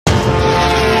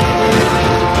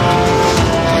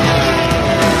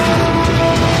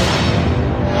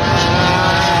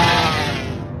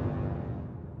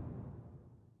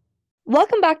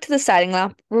Welcome back to the Styling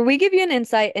Lab, where we give you an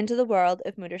insight into the world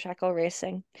of motorcycle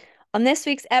racing. On this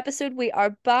week's episode, we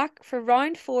are back for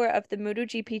round four of the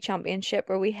MotoGP Championship,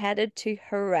 where we headed to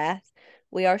Jerez.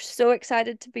 We are so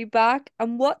excited to be back,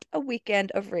 and what a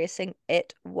weekend of racing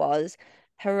it was.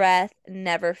 Jerez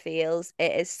never fails.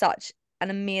 It is such an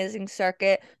amazing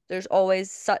circuit. There's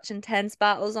always such intense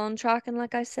battles on track, and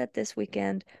like I said, this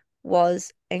weekend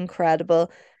was incredible.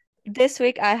 This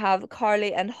week I have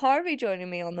Carly and Harvey joining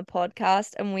me on the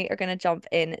podcast, and we are going to jump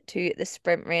into the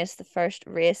sprint race, the first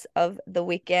race of the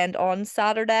weekend on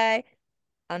Saturday.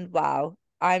 And wow,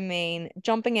 I mean,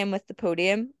 jumping in with the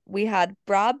podium, we had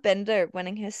Brad Binder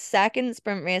winning his second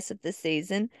sprint race of the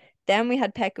season. Then we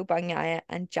had Pecco Bagnaia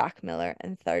and Jack Miller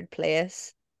in third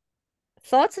place.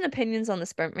 Thoughts and opinions on the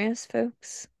sprint race,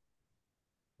 folks?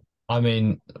 I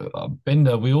mean,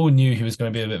 Binder, we all knew he was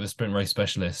going to be a bit of a sprint race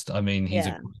specialist. I mean, he's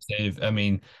Yeah. aggressive. I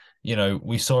mean,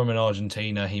 we saw him in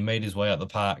Argentina. He made his way up the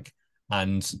pack,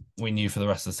 and we knew for the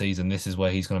rest of the season this is where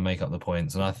he's going to make up the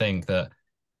points. And I think that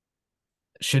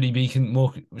should he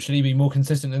be more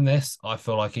consistent in this? I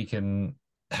feel like he can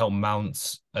help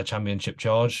mount a championship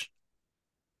charge.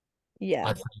 I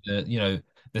Yeah. think that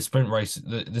the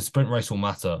sprint race will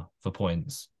matter for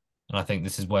points, and I think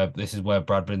this is where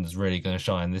Brad Binder's really going to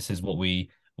shine. This is what we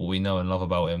know and love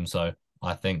about him. So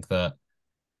I think that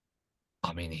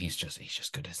I mean he's just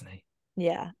good, isn't he?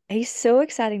 Yeah, he's so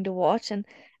exciting to watch, and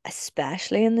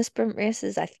especially in the sprint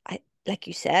races. I like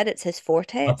you said, it's his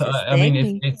forte, I, it's th- his I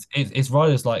mean thing. it's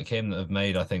riders like him that have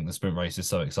made I think the sprint races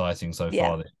so exciting so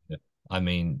Yeah, far. I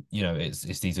mean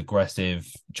it's these aggressive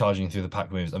charging through the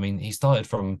pack moves. I mean he started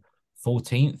from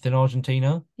 14th in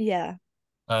Argentina. yeah,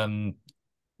 Um,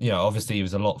 obviously he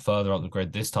was a lot further up the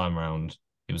grid this time round.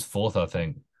 He was fourth, I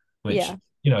think, which, yeah,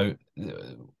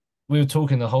 we were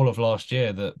talking the whole of last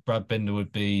year that Brad Binder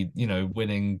would be,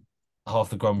 winning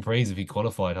half the Grand Prix if he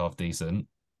qualified half decent.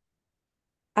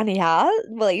 and he has.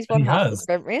 Well, he's And won he half the has.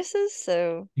 sprint races,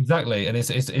 so Exactly. And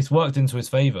it's worked into his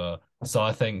favor. So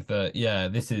I think that, yeah,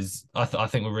 I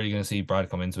think we're really going to see Brad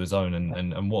come into his own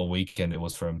and what a weekend it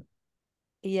was for him.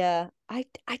 yeah. I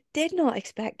did not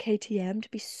expect KTM to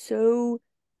be so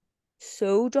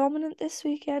dominant this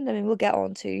weekend. I mean, we'll get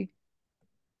on to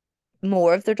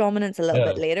more of their dominance a little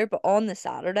bit Yeah. later, but on the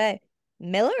Saturday,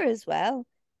 Miller as well.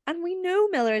 And we know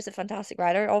Miller is a fantastic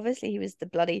rider. Obviously, he was the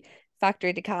bloody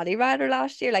factory Ducati rider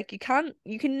last year. Like you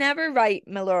can never write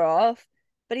Miller off,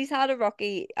 but he's had a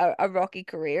rocky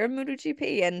career in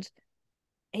MotoGP, and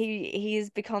he's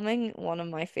becoming one of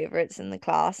my favorites in the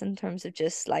class in terms of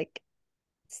just like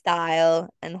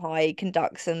style and how he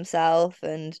conducts himself,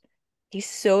 and he's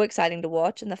so exciting to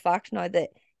watch. And the fact now that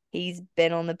he's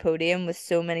been on the podium with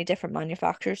so many different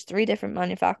manufacturers, three different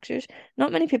manufacturers,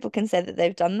 not many people can say that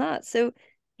they've done that. So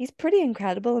he's pretty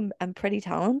incredible and pretty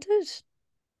talented.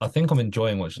 I think I'm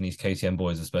enjoying watching these KTM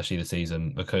boys, especially this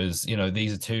season, because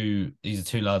these are two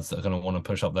lads that are going to want to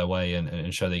push up their way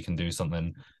and show they can do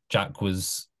something.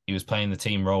 He was playing the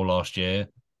team role last year,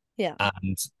 Yeah.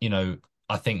 and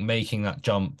I think making that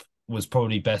jump was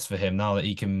probably best for him now that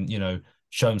he can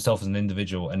show himself as an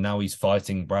individual, and now he's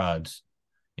fighting Brad,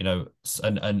 and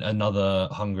another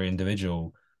hungry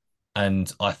individual.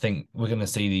 And I think we're going to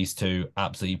see these two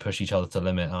absolutely push each other to the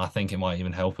limit, and I think it might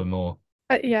even help him more.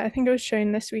 Yeah, I think it was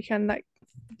shown this weekend that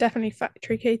definitely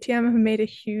factory KTM have made a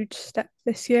huge step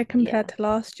this year compared Yeah. to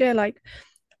last year. Like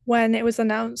when it was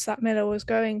announced that Miller was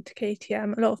going to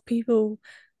KTM, a lot of people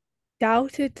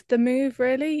doubted the move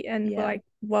really and were Yeah. like,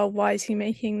 well, why is he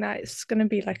making that? It's going to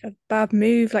be like a bad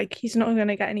move. Like he's not going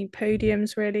to get any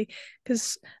podiums really.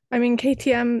 Because, I mean,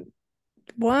 KTM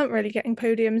weren't really getting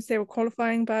podiums. They were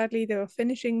qualifying badly, they were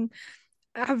finishing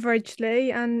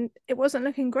averagely, and it wasn't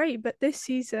looking great. But this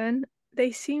season,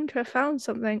 they seem to have found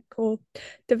something or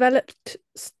developed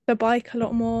the bike a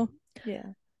lot more. Yeah.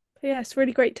 But yeah, it's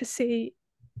really great to see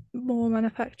more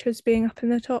manufacturers being up in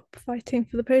the top fighting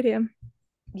for the podium.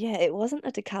 Yeah, it wasn't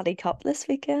a Ducati Cup this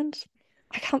weekend.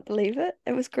 I can't believe it.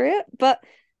 It was great. But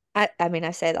I mean,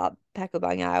 I say that Pecco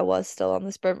Bagnaia was still on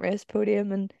the sprint race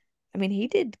podium, and I mean, he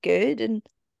did good, and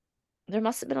there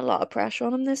must have been a lot of pressure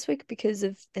on him this week because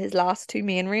of his last two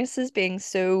main races being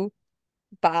so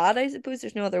bad, I suppose.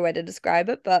 There's no other way to describe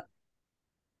it, but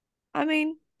I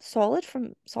mean, solid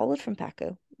from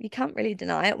Pecco. You can't really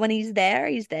deny it. When he's there,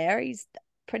 he's there. He's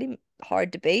pretty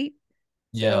hard to beat.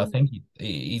 Yeah, I So, think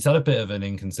he's had a bit of an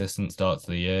inconsistent start to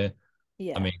the year. I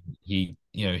yeah. mean,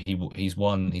 he's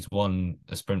won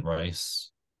a sprint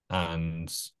race, and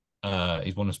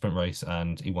he's won a sprint race,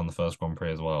 and he won the first Grand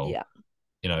Prix as well. Yeah.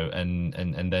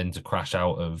 And then to crash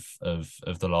out of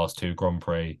the last two Grand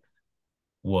Prix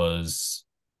was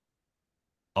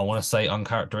I want to say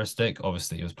uncharacteristic.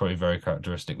 Obviously, it was probably very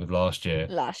characteristic with last year.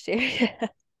 last year.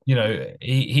 You know,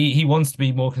 he wants to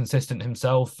be more consistent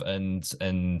himself, and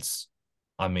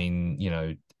I mean, you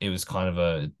know, it was kind of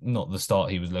a not the start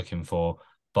he was looking for,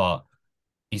 but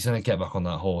he's going to get back on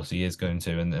that horse. He is going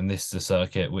to, and this is a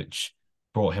circuit which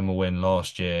brought him a win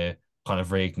last year, kind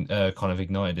of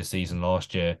ignited his season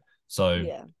last year. So,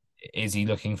 Yeah. is he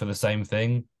looking for the same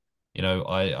thing? You know,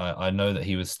 I know that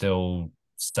he was still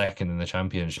second in the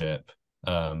championship,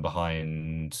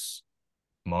 behind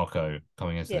Marco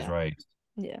coming into this Yeah. race.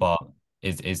 Yeah. But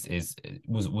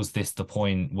was this the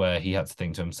point where he had to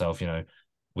think to himself, you know,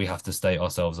 we have to state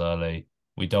ourselves early.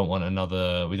 We don't want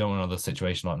another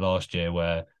situation like last year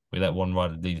where we let one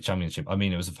rider lead the championship. I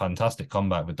mean, it was a fantastic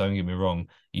comeback, but don't get me wrong,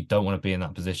 you don't want to be in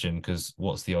that position because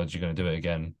what's the odds you're going to do it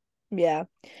again? Yeah.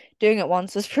 Doing it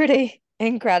once was pretty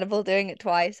incredible. Doing it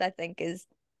twice, I think, is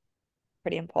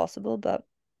pretty impossible. But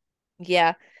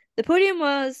yeah, the podium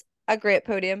was a great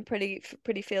podium, pretty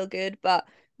feel good. But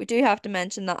we do have to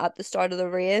mention that at the start of the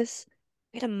race,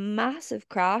 we had a massive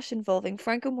crash involving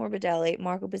Franco Morbidelli,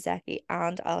 Marco Bezzecchi,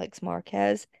 and Alex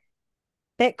Marquez.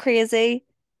 Bit crazy.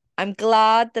 I'm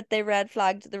glad that they red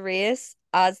flagged the race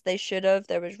as they should have.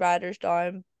 There was riders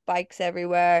down, bikes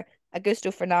everywhere.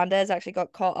 Augusto Fernandez actually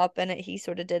got caught up in it. He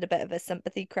sort of did a bit of a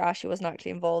sympathy crash. He wasn't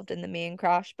actually involved in the main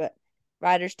crash, but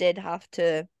riders did have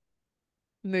to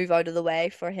move out of the way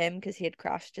for him because he had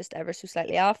crashed just ever so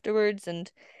slightly afterwards. And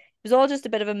it was all just a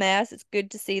bit of a mess. It's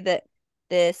good to see that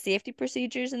the safety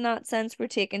procedures in that sense were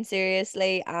taken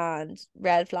seriously and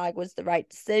red flag was the right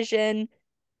decision.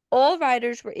 All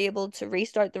riders were able to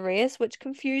restart the race, which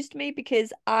confused me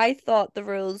because I thought the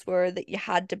rules were that you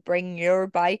had to bring your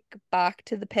bike back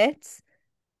to the pits.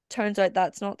 Turns out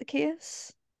that's not the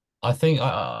case. I think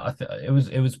it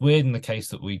was weird in the case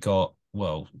that we got,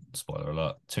 well, spoiler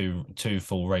alert, two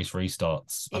full race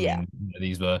restarts. I Yeah, mean,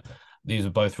 these were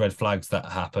both red flags that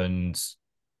happened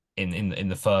in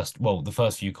the first few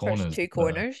first corners. two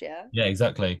corners, yeah. Yeah,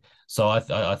 exactly. So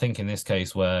I think in this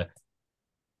case where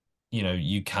you know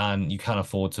you can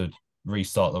afford to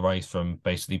restart the race from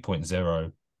basically point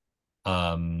zero.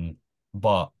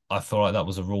 But I feel like that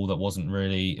was a rule that wasn't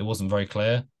very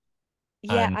clear.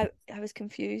 Yeah, And I was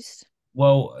confused.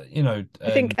 well, you know,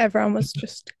 I think everyone was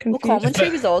just Well, confused. commentary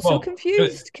was also well, it,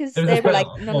 confused it because was they were like,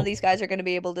 expect none of well, these guys are going to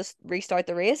be able to restart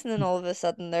the race, and then all of a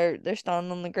sudden they're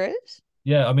standing on the grid.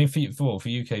 yeah. I mean, for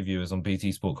UK viewers on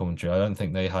BT Sport commentary, I don't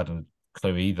think they had a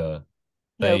clue either.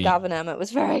 No, They, Gavin Emmett was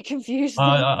very confused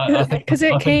I, though. I, I think, Because it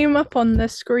I think, came up on the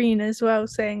screen as well,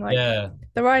 saying like yeah,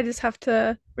 the riders have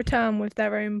to return with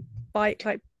their own bike,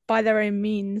 like by their own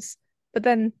means. But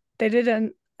then they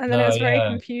didn't, and then it no, was very yeah.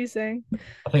 confusing.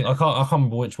 I can't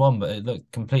remember which one, but it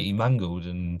looked completely mangled,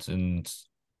 and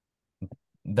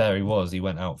there he was. He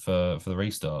went out for the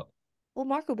restart. Well,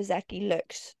 Marco Bezzecchi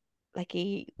looked like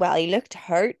he looked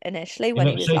hurt initially He when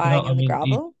he looked was shaken lying up. I in the mean,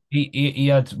 he gravel. he he, he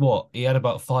had what? He had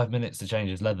about 5 minutes to change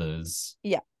his leathers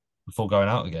Yeah, before going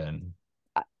out again.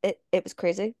 it was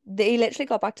crazy. They literally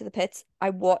got back to the pits. I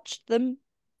watched them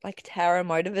like tear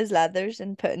him out of his leathers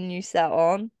and put a new set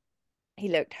on. He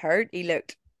looked hurt. He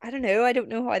looked, I don't know. I don't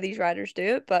know how these riders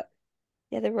do it, but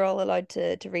yeah, they were all allowed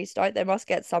to restart. They must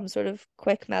get some sort of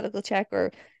quick medical check,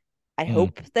 or I Mm,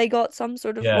 hope they got some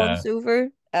sort of yeah. once over.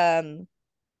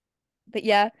 But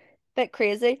yeah, bit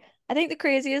crazy. I think the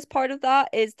craziest part of that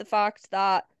is the fact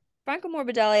that Franco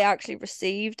Morbidelli actually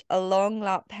received a long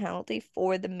lap penalty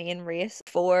for the main race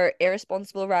for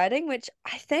irresponsible riding, which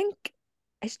I think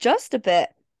is just a bit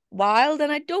wild.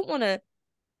 And I don't want to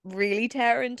really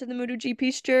tear into the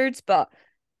MotoGP stewards, but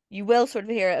you will sort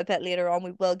of hear it a bit later on.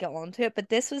 We will get on to it. But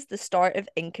this was the start of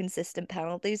inconsistent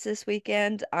penalties this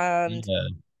weekend, and Yeah.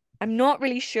 I'm not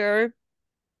really sure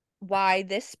why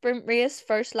this sprint race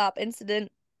first lap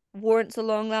incident warrants a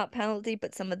long lap penalty,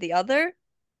 but some of the other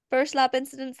first lap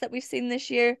incidents that we've seen this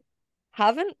year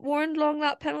haven't warranted long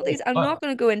lap penalties. I'm I, not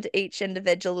going to go into each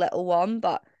individual little one,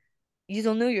 but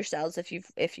you'll know yourselves if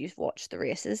you've watched the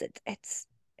races. It's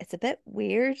a bit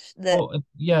weird that well, it's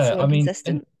yeah. so I mean,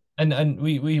 and inconsistent. and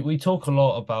we talk a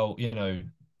lot about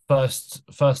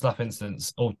first lap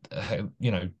incidents or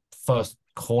first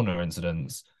corner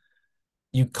incidents.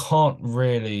 You can't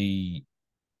really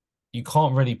you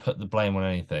can't really put the blame on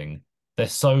anything. They're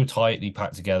so tightly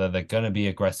packed together. They're going to be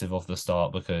aggressive off the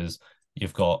start because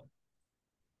you've got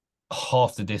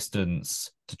half the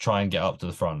distance to try and get up to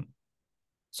the front.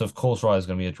 So of course Ryder's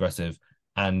going to be aggressive,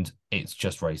 and it's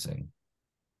just racing.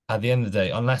 At the end of the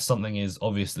day, unless something is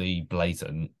obviously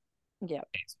blatant, Yeah.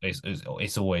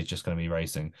 it's always just going to be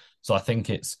racing. So I think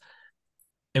it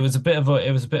was a bit of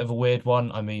a weird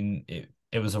one. I mean,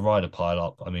 it was a rider pile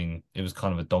up. I mean, it was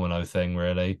kind of a domino thing,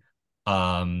 really.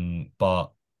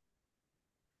 But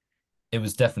it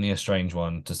was definitely a strange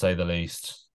one to say the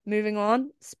least. Moving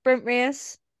on, sprint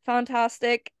race,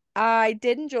 fantastic. I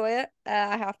did enjoy it,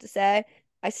 I have to say.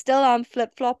 I still am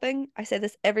flip-flopping. I say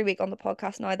this every week on the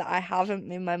podcast now that I haven't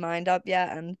made my mind up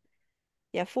yet. And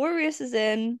yeah, 4 races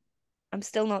in, I'm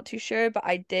still not too sure, but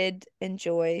I did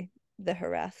enjoy the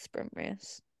Jerez sprint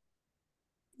race.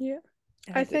 Yeah.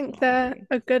 I I think we can think all they're agree.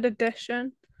 a good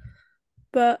addition,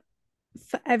 but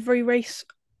for every race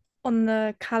on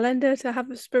the calendar to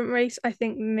have a sprint race, I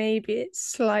think maybe it's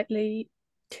slightly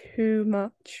too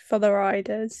much for the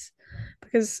riders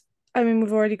because I mean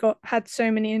we've already got had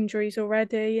so many injuries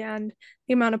already, and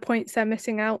the amount of points they're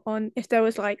missing out on. If there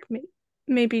was like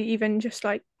maybe even just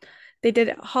like they did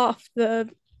it half the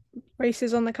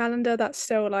races on the calendar, that's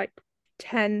still like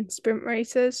 10 sprint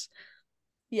races.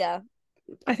 Yeah,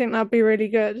 I think that'd be really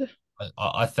good.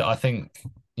 I think,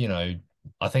 you know,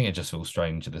 I think it just feels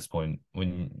strange at this point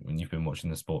when you've been watching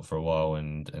the sport for a while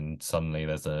and suddenly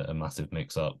there's a massive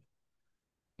mix up.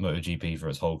 MotoGP for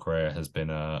its whole career has been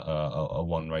a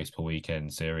one race per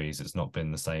weekend series. It's not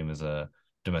been the same as a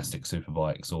domestic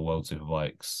superbikes or world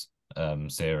superbikes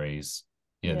series.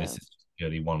 Yeah, yeah, this is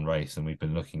purely one race, and we've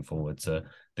been looking forward to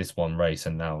this one race,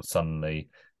 and now suddenly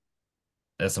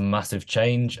there's a massive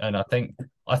change. And I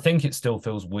think it still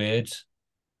feels weird,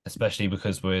 especially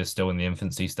because we're still in the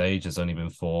infancy stage. There's only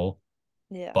been four,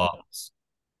 yeah, but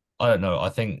I don't know. I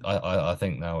think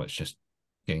now it's just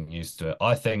getting used to it.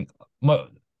 I think mo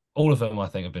all of them I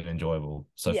think have been enjoyable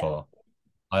so yeah. far.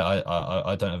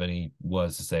 I don't have any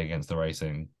words to say against the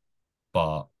racing,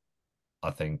 but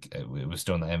I think it was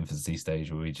still in the infancy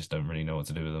stage where we just don't really know what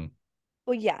to do with them.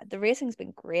 Well, yeah, the racing's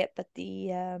been great, but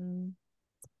I'm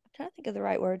trying to think of the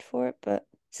right word for it, but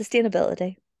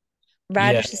sustainability.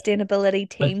 Rider Yeah, sustainability, I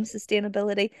team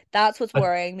sustainability. That's what's I,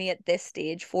 worrying me at this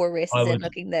stage, 4 races I in, would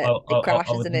looking I, at the I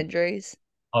crashes would and injuries.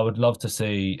 I would love to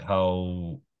see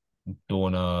how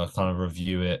Dorna kind of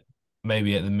review it,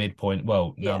 maybe at the midpoint.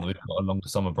 Well, now that Yeah, we've got a longer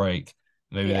summer break,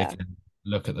 maybe they yeah, can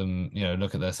look at them,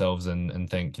 look at themselves and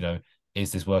think,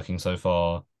 is this working so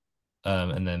far?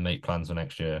 And then make plans for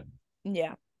next year.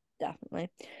 yeah, definitely.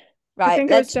 I Right,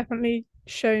 think it was let's. definitely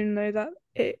shown though that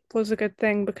it was a good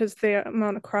thing because the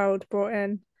amount of crowd brought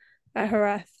in at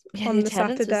Jerez Yeah, the on the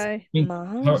attendance was Saturday, I mean,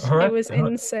 mad. it was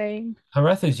insane.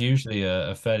 Jerez is usually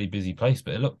a fairly busy place,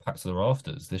 but it looked packed to the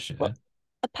rafters this Well, year.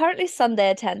 apparently Sunday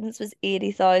attendance was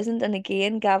 80,000, and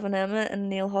again, Gavin Emmett and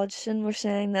Neil Hodgson were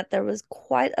saying that there was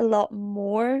quite a lot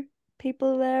more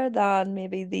people there than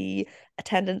maybe the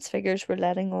attendance figures were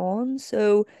letting on.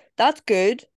 So that's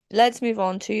good. Let's move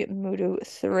on to Moto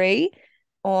 3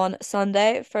 on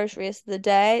Sunday, first race of the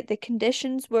day. The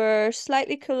conditions were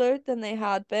slightly cooler than they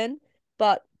had been,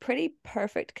 but pretty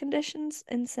perfect conditions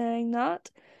in saying that.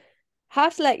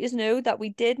 Have to let you know that we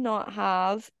did not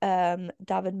have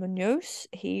David Munoz.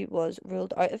 He was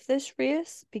ruled out of this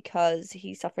race because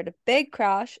he suffered a big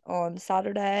crash on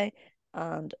Saturday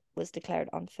and was declared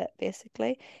unfit,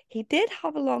 basically. He did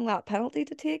have a long lap penalty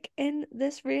to take in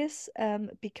this race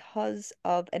because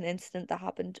of an incident that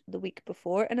happened the week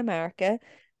before in America.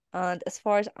 And as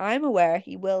far as I'm aware,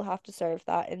 he will have to serve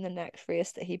that in the next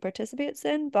race that he participates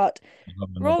in. But We'll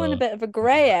have we're all in a another. bit of a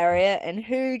grey area and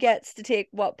who gets to take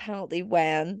what penalty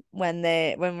when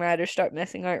riders start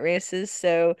missing out races.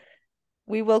 So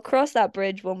we will cross that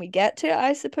bridge when we get to it,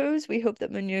 I suppose. We hope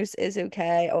that Munoz is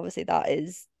okay. Obviously, that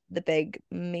is the big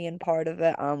main part of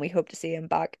it, and we hope to see him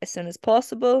back as soon as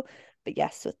possible. But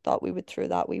yes, so thought we would throw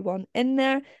that wee one in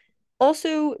there.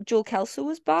 Also, Joel Kelso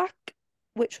was back,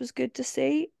 which was good to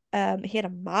see. He had a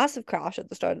massive crash at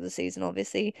the start of the season,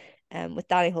 obviously, with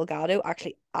Danny Holgado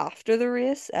actually after the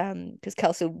race, because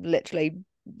Kelso literally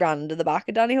ran into the back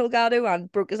of Danny Holgado and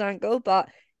broke his ankle, but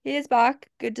he is back.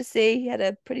 Good to see. He had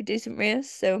a pretty decent race,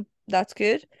 so that's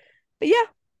good. But yeah,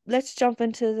 let's jump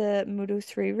into the Moto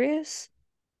 3 race.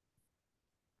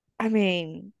 I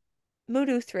mean,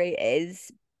 Moto 3 is,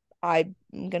 I'm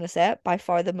gonna say it, by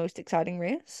far the most exciting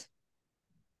race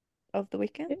of the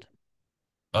weekend.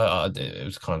 It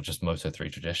was kind of just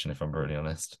Moto3 tradition, if I'm brutally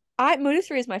honest. Moto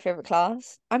 3 is my favorite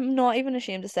class. I'm not even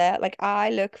ashamed to say it. Like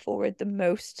I look forward the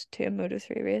most to a Moto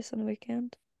 3 race on a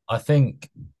weekend. I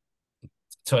think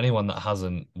to anyone that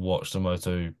hasn't watched a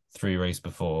Moto3 race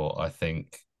before, I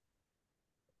think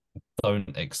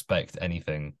don't expect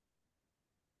anything.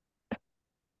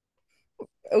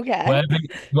 Okay.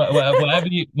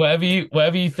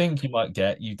 Whatever you think you might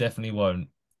get, you definitely won't.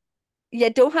 Yeah,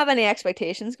 don't have any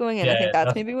expectations going in. I think Yeah, that's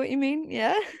that's maybe what you mean.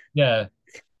 Yeah. yeah.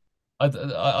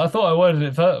 I thought I worded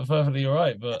it perfectly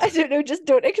right, but I don't know, just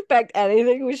don't expect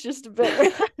anything was just a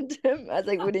bit random. I was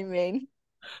like, what do you mean?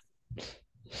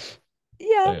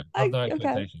 Yeah, okay, have I no okay.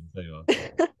 expectations. There you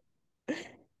are.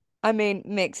 I mean,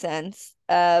 makes sense.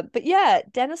 But yeah,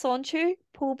 Dennis Onchu,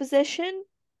 pole position,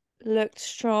 looked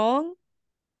strong.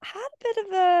 Had a bit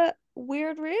of a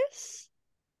weird race.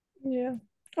 Yeah.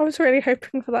 I was really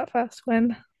hoping for that first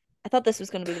win. I thought this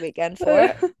was going to be the weekend for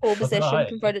it. Pole I don't know. position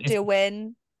converted to a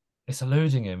win. It's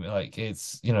eluding him. Like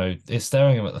it's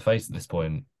staring him at the face at this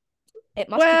point. It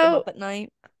must keep him up Well, at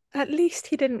night. at least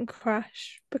he didn't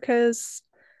crash because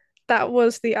that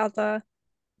was the other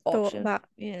thought Option. that,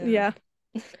 Yeah. yeah,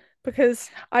 because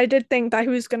I did think that he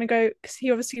was going to go because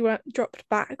he obviously went dropped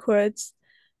backwards.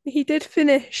 He did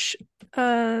finish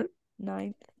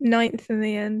Ninth. ninth in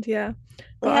the end, yeah. Well,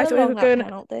 But he I had a thought he long was lap going.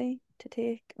 penalty to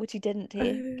take, which he didn't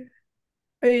take. Oh,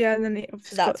 oh yeah, and then he So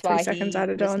obviously got that's three why seconds he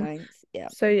added was on. ninth. Yeah.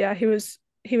 So yeah,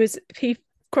 he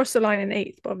crossed the line in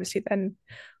eighth, but obviously then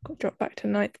got dropped back to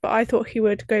ninth. But I thought he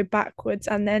would go backwards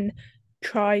and then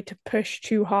try to push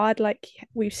too hard, like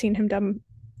we've seen him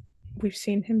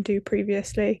do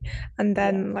previously, and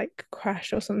then Yeah. like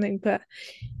crash or something. But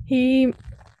he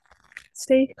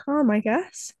stayed calm, I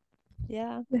guess,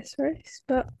 Yeah. this race.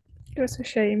 But it was a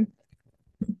shame.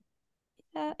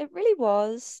 Yeah, it really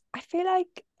was. I feel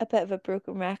like a bit of a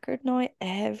broken record now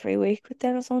every week with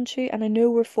Dennis Onchu, and I know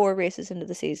we're 4 races into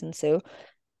the season, so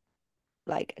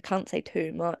like I can't say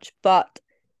too much, but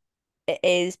it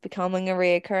is becoming a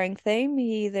reoccurring theme.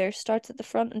 He either starts at the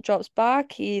front and drops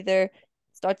back, he either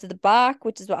starts at the back,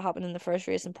 which is what happened in the first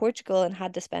race in Portugal and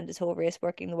had to spend his whole race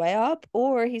working the way up,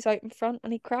 or he's out in front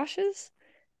and he crashes.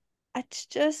 It's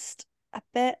just a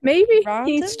bit Maybe he random.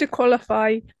 needs to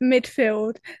qualify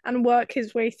midfield and work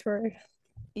his way through.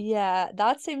 Yeah,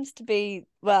 that seemed to be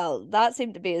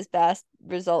his best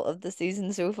result of the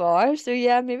season so far. So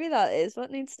yeah, maybe that is what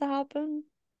needs to happen.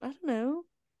 I don't know.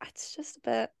 It's just a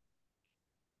bit,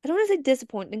 I don't want to say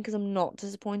disappointing because I'm not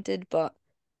disappointed, but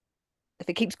if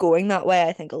it keeps going that way,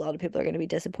 I think a lot of people are going to be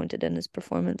disappointed in his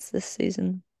performance this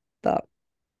season. But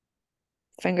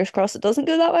fingers crossed it doesn't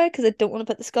go that way because I don't want to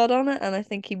put the Scud on it, and I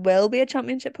think he will be a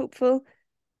championship hopeful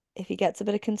if he gets a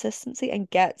bit of consistency and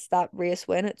gets that race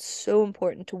win. It's so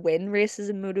important to win races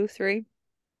in Moto 3.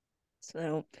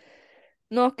 So,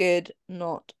 not good,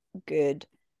 not good.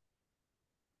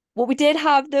 What we did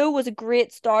have though was a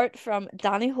great start from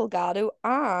Danny Holgado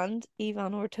and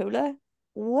Ivan Ortola.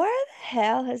 Where the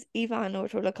hell has Ivan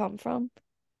Ortola come from?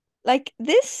 Like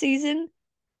this season,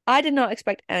 I did not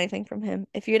expect anything from him.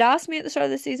 If you'd asked me at the start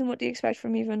of the season, what do you expect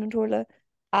from Ivan Ortola?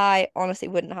 I honestly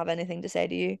wouldn't have anything to say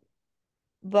to you.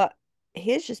 But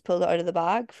he's just pulled it out of the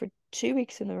bag for 2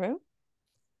 weeks in a row.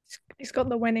 He's got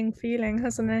the winning feeling,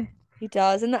 hasn't he? He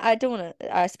does, and I don't want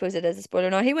to. I suppose it is a spoiler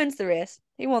now. He wins the race.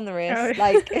 He won the race. Oh.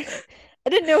 Like, I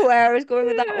didn't know where I was going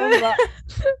with that one, but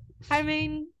I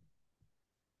mean,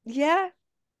 yeah,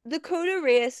 the Coda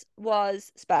race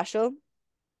was special.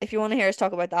 If you want to hear us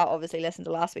talk about that, obviously listen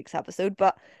to last week's episode.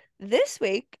 But this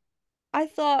week, I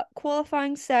thought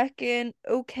qualifying second,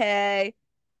 okay,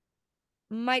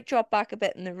 might drop back a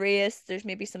bit in the race. There's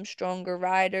maybe some stronger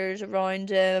riders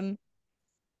around him.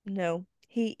 No,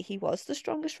 he was the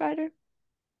strongest rider.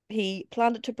 He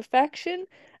planned it to perfection,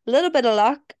 a little bit of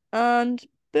luck, and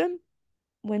boom,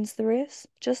 wins the race.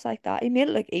 Just like that. He made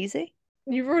it look easy.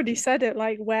 You've already said it,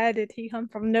 like, where did he come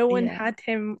from? No one Yeah. had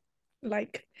him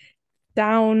like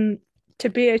down to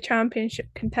be a championship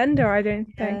contender, I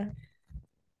don't think.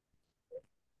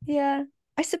 Yeah. Yeah.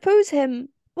 I suppose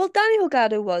well, Danny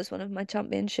Holgado was one of my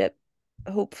championship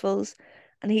hopefuls,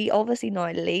 and he obviously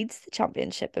now leads the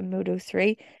championship in Moto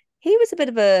 3. He was a bit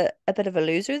of a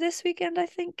loser this weekend, I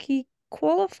think. He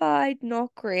qualified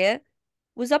not great,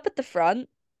 was up at the front,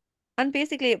 and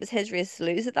basically it was his race to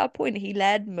lose at that point. He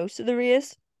led most of the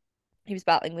race. He was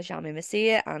battling with Jaume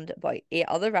Masia and about 8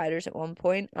 other riders at one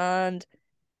point and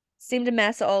seemed to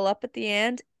mess it all up at the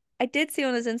end. I did see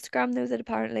on his Instagram though that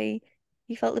apparently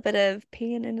he felt a bit of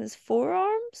pain in his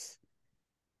forearms.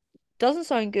 Doesn't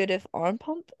sound good if arm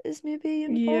pump is maybe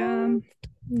Yeah, involved.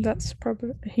 that's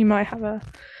probably he might have a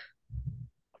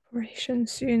operation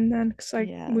soon then, because like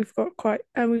Yeah. we've got quite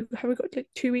we got like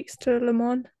 2 weeks to Le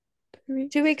Mans. 3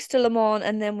 weeks, 2 weeks to Le Mans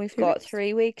and then we've got 2 weeks.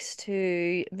 3 weeks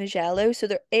to Mugello. So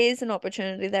there is an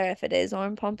opportunity there if it is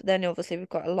arm pump. Then obviously we've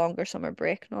got a longer summer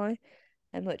break now,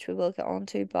 in which we will get on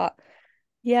to. But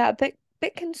yeah, a bit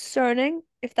concerning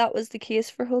if that was the case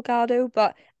for Holgado,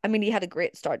 but I mean he had a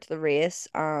great start to the race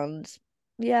and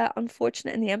yeah,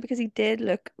 unfortunate in the end because he did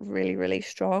look really, really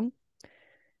strong.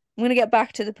 I'm gonna get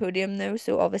back to the podium though,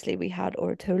 so obviously we had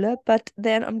Ortola, but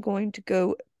then I'm going to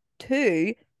go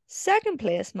to Second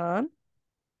place, man.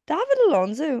 David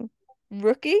Alonso,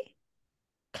 rookie,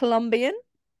 Colombian,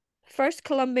 first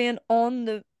Colombian on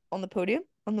the podium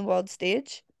on the world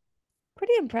stage.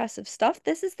 Pretty impressive stuff.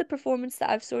 This is the performance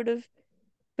that I've sort of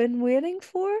been waiting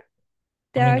for. I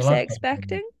Dare mean, I say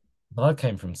expecting? the lad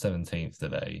came from 17th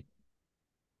today,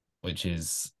 which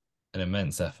is an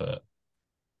immense effort.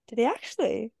 Did he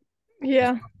actually?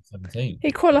 Yeah, 17th.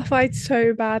 he qualified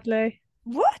so badly.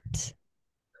 What?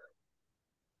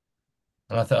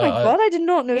 And I Oh my thought, God, I did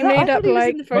not know He that. I made thought up he was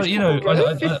in like the well,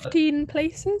 first couple rows. 15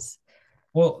 places.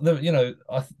 well, the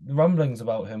rumblings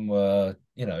about him were,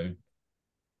 I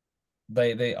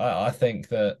think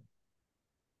that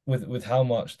with how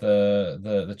much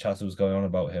the chatter was going on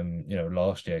about him,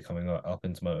 last year coming up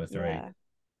into Moto3, Yeah.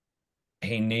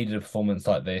 he needed a performance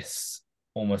like this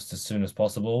almost as soon as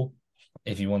possible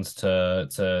if he wanted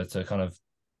to kind of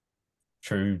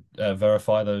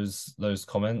verify those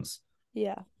comments.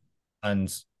 Yeah.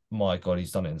 And my God,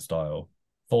 he's done it in style.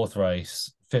 Fourth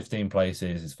race, 15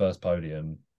 places, his first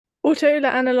podium.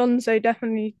 Ortola and Alonso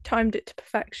definitely timed it to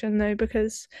perfection though,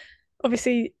 because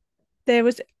obviously there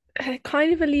was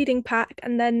kind of a leading pack,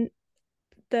 and then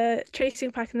the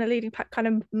chasing pack and the leading pack kind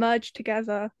of merged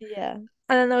together. Yeah. And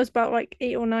then there was about like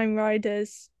 8 or 9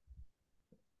 riders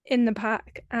in the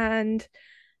pack, and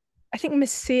I think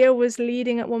Messia was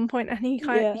leading at one point, and he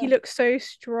Yeah. looked so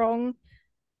strong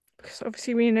because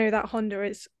obviously we know that Honda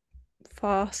is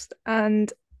fast,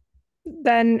 and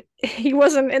then he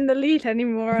wasn't in the lead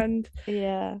anymore, and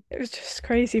Yeah. it was just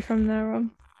crazy from there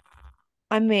on.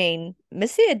 I mean,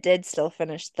 Messia did still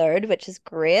finish third, which is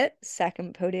great.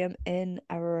 Second podium in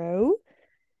a row.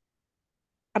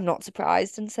 I'm not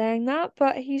surprised in saying that,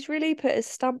 but he's really put his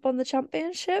stamp on the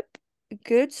championship.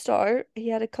 Good start. He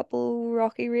had a couple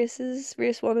rocky races,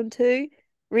 race one and two.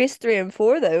 Race three and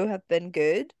four, though, have been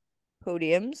good.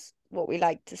 Podiums, what we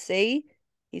like to see.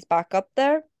 He's back up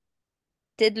there.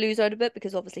 Did lose out a bit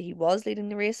because obviously he was leading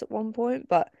the race at one point,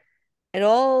 but it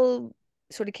all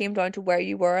sort of came down to where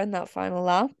you were in that final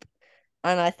lap.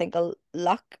 And I think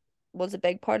luck was a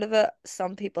big part of it.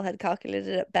 Some people had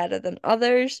calculated it better than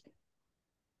others.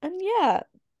 And yeah,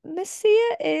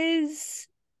 Messia is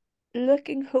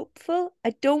looking hopeful.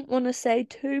 I don't want to say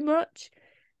too much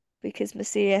because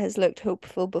Messia has looked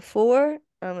hopeful before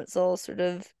and it's all sort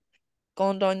of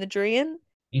gone down the drain.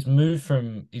 He's moved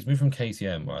from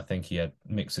KTM, where I think he had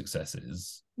mixed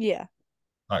successes, Yeah,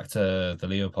 back to the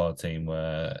Leopard team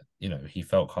where, he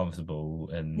felt comfortable,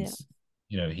 and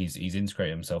yeah. he's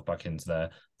integrated himself back into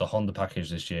there. The Honda package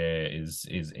this year is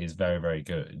very, very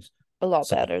good. A lot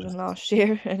So better than last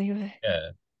year anyway.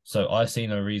 yeah. So I see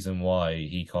no reason why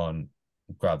he can't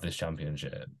grab this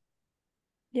championship.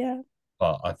 Yeah.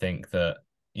 But I think that,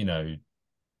 you know,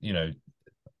 you know,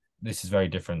 this is very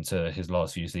different to his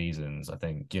last few seasons. I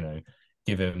think,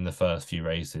 give him the first few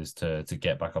races to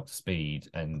get back up to speed,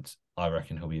 and I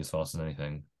reckon he'll be as fast as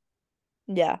anything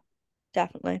Yeah,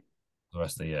 definitely. the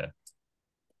rest of the year.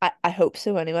 I hope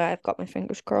so anyway. I've got my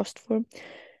fingers crossed for him.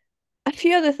 A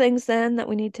few other things then that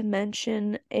we need to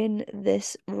mention in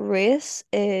this race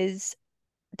is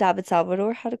David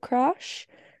Salvador had a crash.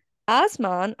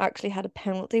 Asman actually had a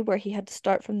penalty where he had to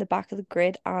start from the back of the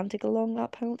grid and take a long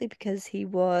lap penalty because he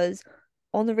was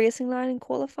on the racing line in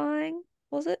qualifying,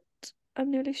 was it?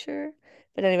 I'm nearly sure.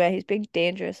 But anyway, he's being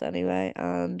dangerous anyway,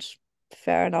 and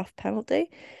fair enough penalty.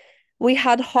 We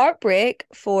had heartbreak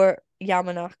for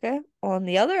Yamanaka on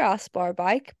the other Aspar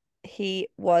bike. He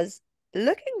was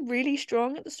looking really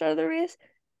strong at the start of the race.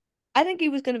 I think he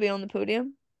was going to be on the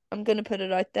podium. I'm going to put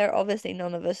it out there. Obviously,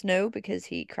 none of us know because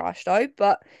he crashed out,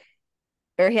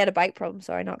 or he had a bike problem,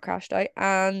 sorry, not crashed out.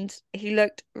 And he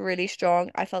looked really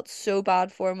strong. I felt so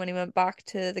bad for him when he went back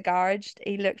to the garage.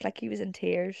 He looked like he was in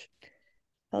tears.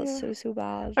 Felt Yeah. so, so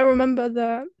bad. I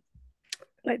remember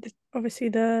obviously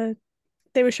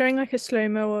they were showing like a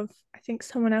slow-mo of I think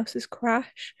someone else's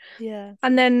crash. Yeah.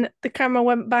 And then the camera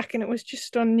went back and it was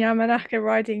just on Yamanaka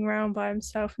riding around by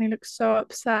himself, and he looked so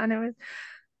upset, and it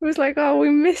was like, oh, we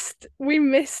missed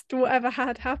whatever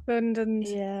had happened, and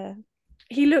Yeah.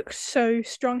 he looked so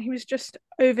strong. He was just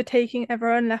overtaking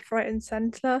everyone left, right, and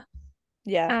center.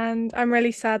 Yeah. And I'm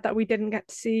really sad that we didn't get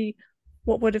to see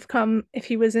what would have come if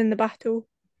he was in the battle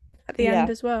at the Yeah. end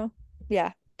as well.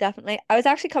 Yeah, definitely. I was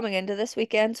actually coming into this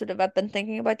weekend, sort of, I've been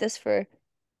thinking about this for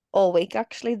all week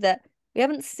actually, that we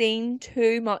haven't seen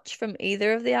too much from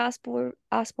either of the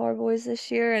Aspar boys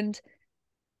this year. And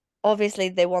obviously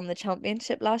they won the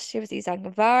championship last year with Izan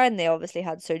Guevara, and they obviously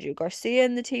had Sergio Garcia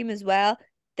in the team as well.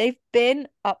 They've been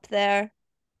up there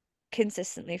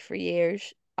consistently for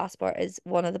years. Aspar is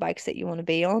one of the bikes that you want to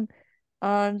be on.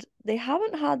 and they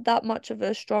haven't had that much of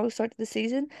a strong start to the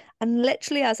season. And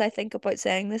literally, as I think about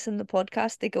saying this in the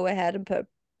podcast, they go ahead and put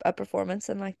a performance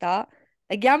in like that.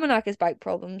 Like Yamanaka's bike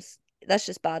problems, that's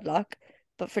just bad luck.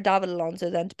 But for David Alonso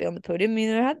then to be on the podium, I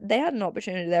mean, they had an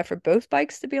opportunity there for both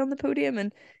bikes to be on the podium,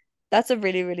 and that's a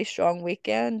really, really strong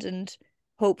weekend. And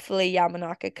hopefully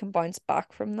Yamanaka can bounce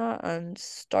back from that and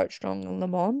start strong in Le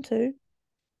Mans too.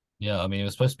 Yeah, I mean, it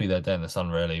was supposed to be their day in the sun,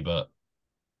 really, but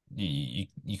you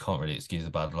can't really excuse the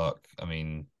bad luck. I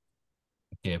mean,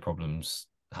 gear problems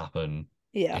happen.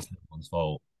 Yeah, It's no one's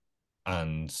fault,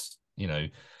 and you know,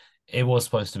 it was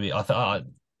supposed to be. I thought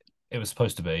it was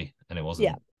supposed to be, and it yeah,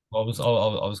 wasn't. I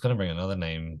was going to bring another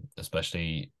name,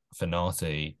 especially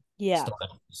Fenati. yeah.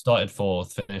 Started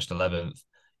fourth, finished 11th.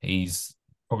 He's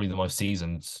probably the most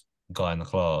seasoned guy in the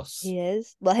class. He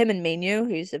is. Well, him and Menu,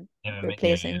 who's Him and Minyo, yeah.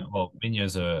 replacing. Well,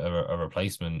 Minyo's a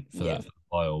replacement Yeah. for the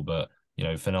while, but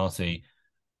Fenati,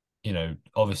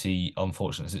 obviously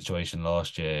unfortunate situation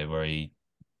last year where he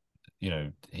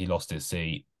lost his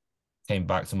seat, came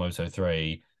back to Moto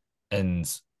 3,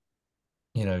 and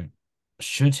you know,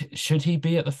 should he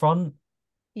be at the front?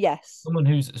 Yes. Someone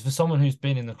who's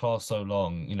been in the class so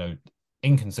long,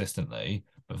 inconsistently,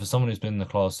 but for someone who's been in the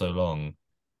class so long,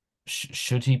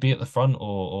 should he be at the front,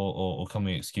 or can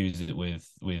we excuse it with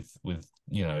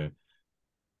the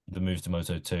move to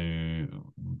Moto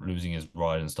 2, losing his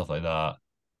ride and stuff like that?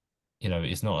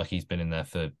 It's not like he's been in there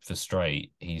for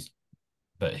straight.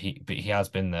 But he has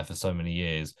been there for so many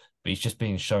years. But he's just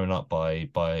being shown up by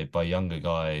younger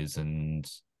guys and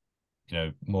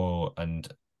more and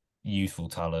youthful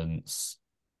talents.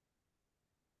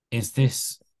 Is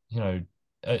this uh,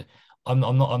 I'm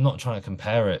not trying to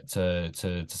compare it to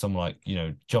someone like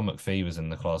John McPhee was in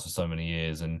the class for so many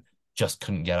years and just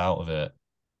couldn't get out of it.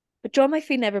 But John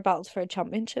McPhee never battled for a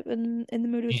championship in the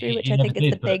Moto He, 3, he, which he I never think is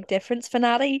the did, but big difference.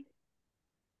 Fenati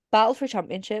battled for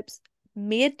championships,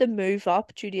 made the move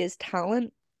up due to his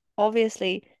talent.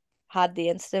 Obviously, had the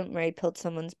incident where he pulled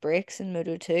someone's brakes in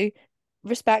Moto 2.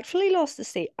 Respectfully lost the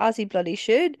seat, as he bloody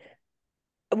should.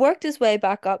 Worked his way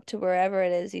back up to wherever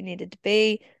it is he needed to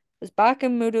be. Was back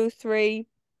in Moto 3.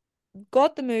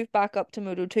 Got the move back up to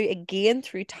Moto 2 again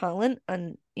through talent,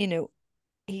 and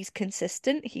he's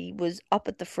consistent. He was up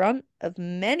at the front of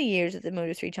many years at the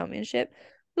Moto 3 Championship.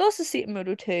 Lost a seat in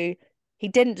Moto 2. He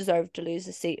didn't deserve to lose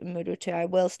a seat in Moto 2. I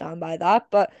will stand by that.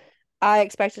 But I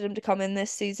expected him to come in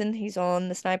this season. He's on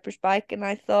the sniper's bike, and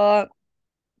I thought,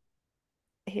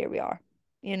 here we are.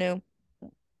 You know,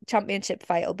 championship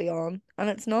fight will be on, and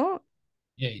it's not.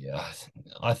 yeah.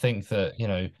 I think that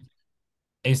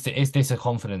is this a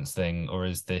confidence thing, or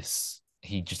is this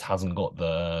he just hasn't got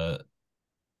the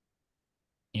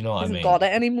what I Hasn't mean? got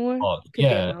it anymore. Oh, Could be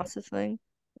a yeah. massive thing.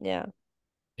 Yeah,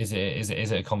 Is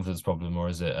it a confidence problem, or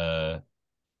is it or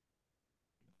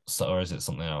is it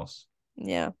something else?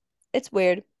 yeah. It's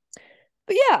weird.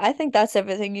 But yeah, I think that's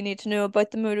everything you need to know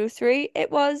about the Moto 3.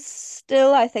 It was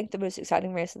still, I think, the most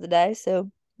exciting race of the day, so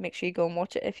make sure you go and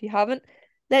watch it if you haven't.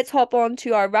 Let's hop on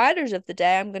to our riders of the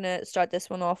day. I'm gonna start this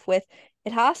one off with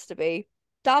it has to be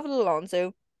David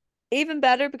Alonso. Even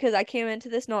better because I came into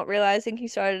this not realizing he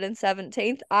started in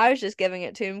 17th. I was just giving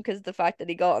it to him because of the fact that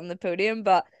he got on the podium,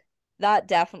 but that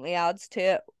definitely adds to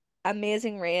it.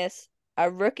 Amazing race,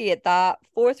 a rookie at that,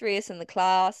 fourth race in the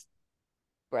class.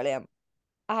 Brilliant.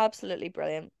 Absolutely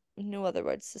brilliant. No other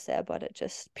words to say about it,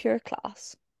 just pure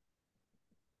class.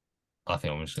 I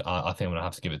think I'm gonna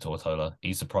have to give it to Ortola.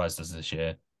 He surprised us this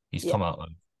year. He's Yeah. come out.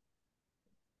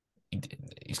 He,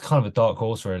 he's kind of a dark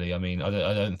horse, really. I mean, I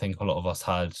don't think a lot of us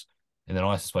had, in the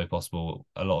nicest way possible,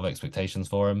 a lot of expectations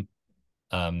for him.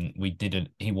 We didn't.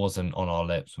 He wasn't on our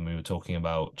lips when we were talking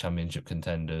about championship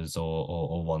contenders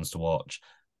or ones to watch,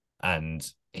 and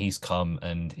he's come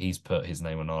and he's put his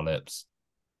name on our lips.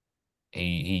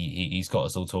 He's got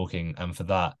us all talking, and for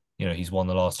that, he's won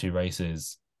the last two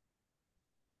races,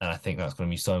 and I think that's going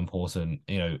to be so important.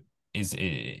 Is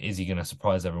he going to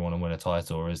surprise everyone and win a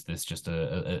title, or is this just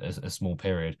a small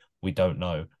period? We don't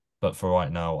know. But for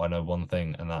right now, I know one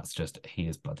thing, and that's just he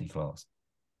is bloody class.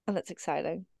 And it's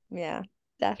exciting. Yeah, It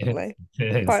is. definitely.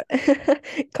 It is. Car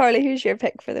Carly, who's your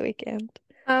pick for the weekend?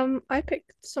 I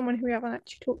picked someone who we haven't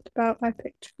actually talked about. I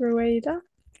picked Rueda.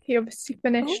 He obviously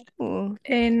finished Oh,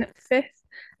 in fifth.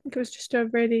 I think it was just a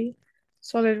really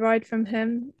solid ride from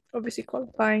him. Obviously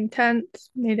qualifying 10th,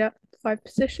 made up 5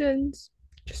 positions.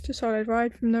 Just a solid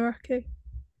ride from the rookie.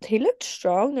 he looked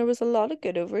strong. There was a lot of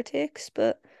good overtakes,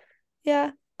 but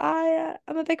yeah,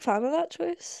 I'm a big fan of that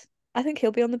choice. I think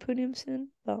he'll be on the podium soon,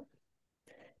 but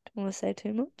don't want to say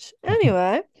too much.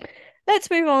 Anyway, let's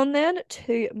move on then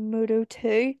to Moto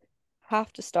 2.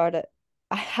 Have to start it.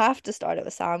 I have to start it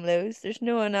with Sam Lowes. There's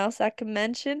no one else I can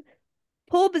mention.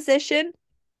 Pole position,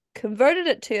 converted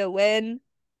it to a win.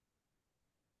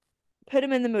 Put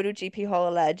him in the MotoGP Hall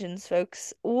of Legends,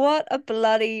 folks. What a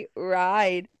bloody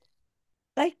ride.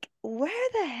 Like, where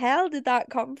the hell did that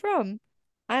come from?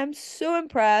 I am so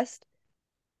impressed.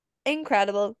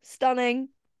 Incredible, stunning.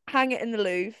 Hang it in the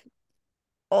Louvre.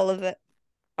 All of it.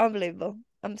 Unbelievable.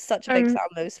 I'm such a big Um, Sam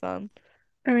Lowes fan.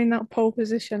 I mean that pole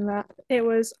position lap, it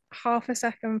was half a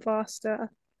second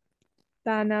faster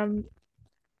than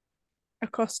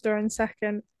Acosta in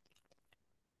second.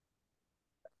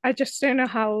 I just don't know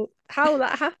how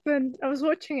that happened. I was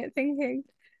watching it thinking,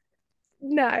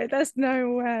 no, there's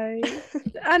no way.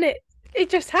 And it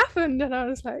just happened and I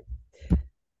was like,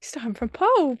 he's starting from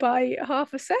pole by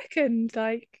half a second.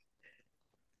 Like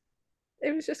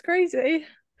it was just crazy.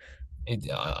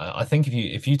 I think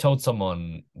if you told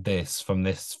someone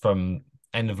from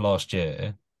end of last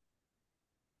year,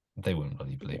 they wouldn't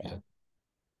bloody believe Yeah. you.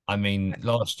 I mean,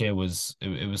 last year it was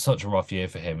such a rough year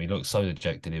for him. He looked so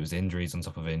dejected. It was injuries on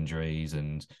top of injuries,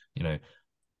 and you know,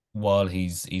 while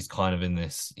he's kind of in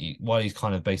this, while he's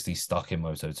kind of basically stuck in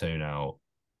Moto 2 now,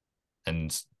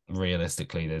 and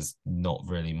realistically, there's not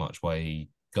really much way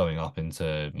going up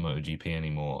into MotoGP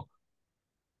anymore.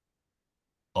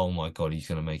 Oh my God, he's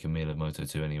gonna make a meal of Moto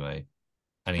 2 anyway,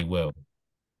 and he will.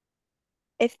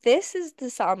 If this is the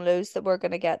Sam Lowes that we're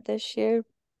gonna get this year,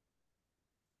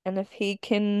 and if he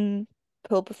can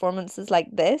pull performances like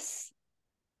this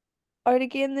out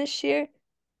again this year,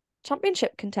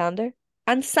 championship contender.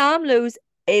 And Sam Lowes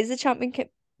is a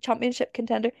championship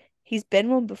contender. He's been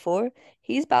one before.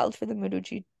 He's battled for the Moto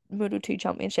 2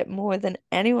 championship more than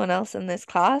anyone else in this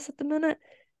class at the minute.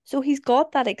 So he's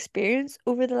got that experience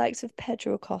over the likes of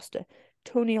Pedro Acosta,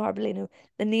 Tony Arbolino,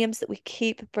 the names that we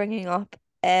keep bringing up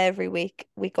every week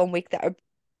on week, that are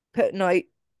putting out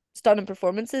stunning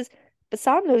performances. But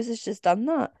Sam Lowes has just done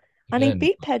that. And he Again,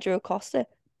 beat Pedro Acosta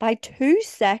by 2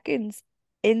 seconds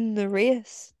in the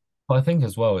race. but I think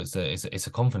as well, it's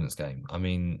a confidence game. I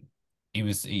mean,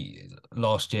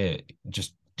 last year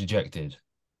just dejected.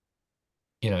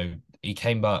 You know, he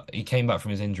came back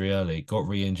from his injury early, got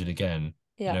re-injured again.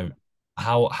 You Yeah. know,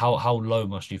 how low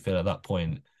must you feel at that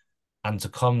point? And to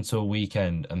come to a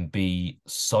weekend and be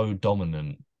so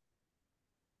dominant,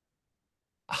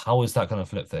 how is that going to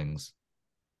flip things?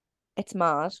 It's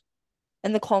mad.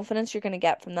 And the confidence you're going to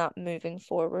get from that moving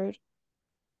forward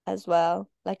as well.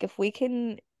 Like if he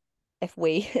can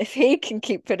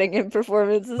keep putting in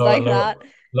performances Laura, like Laura, that.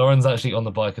 Lauren's actually on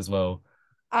the bike as well.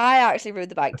 I actually rode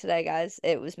the bike today, guys.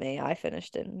 It was me. I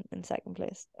finished in second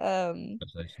place.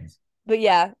 Congratulations. But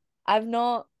yeah, I've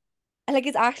not like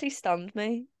it's actually stunned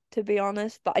me, to be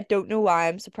honest, but I don't know why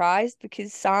I'm surprised,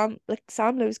 because Sam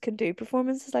Lowes can do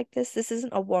performances like this. This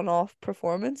isn't a one-off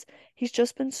performance. He's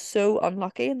just been so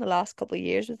unlucky in the last couple of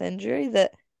years with injury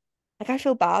that, like, I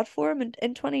feel bad for him.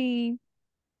 In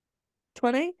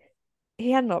 2020,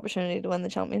 he had an opportunity to win the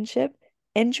championship.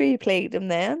 Injury plagued him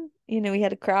then. He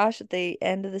had a crash at the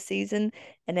end of the season,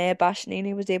 and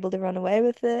Bastianini was able to run away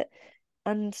with it.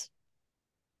 And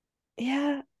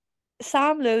yeah,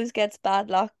 Sam Lowes gets bad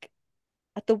luck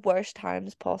at the worst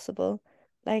times possible.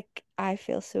 Like, I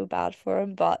feel so bad for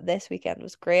him, but this weekend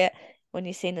was great when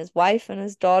you seen his wife and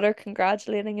his daughter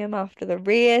congratulating him after the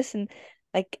race, and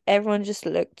like everyone just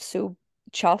looked so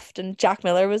chuffed, and Jack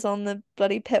Miller was on the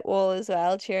bloody pit wall as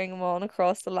well, cheering him on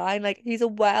across the line. Like, he's a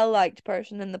well-liked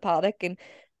person in the paddock, and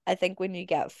I think when you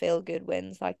get feel good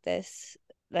wins like this,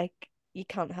 like, you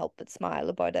can't help but smile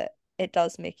about it. It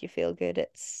does make you feel good.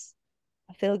 It's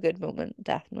a feel good moment,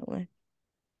 definitely.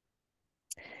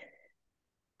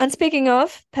 And speaking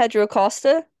of Pedro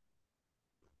Acosta,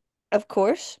 of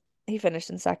course, he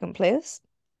finished in second place.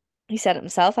 He said it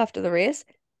himself after the race.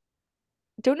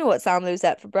 Don't know what Sam Lowes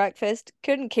ate for breakfast.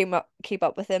 Couldn't keep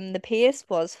up with him. The pace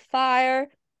was fire.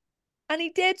 And he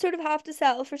did sort of have to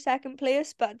settle for second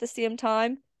place, but at the same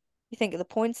time, you think of the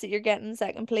points that you're getting in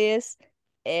second place.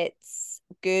 It's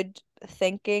good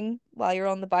thinking while you're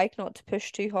on the bike not to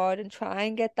push too hard and try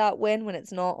and get that win when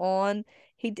it's not on.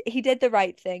 He did the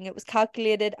right thing. It was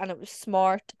calculated and it was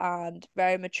smart and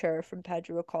very mature from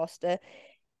Pedro Acosta.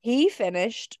 He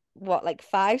finished what, like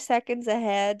 5 seconds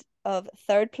ahead of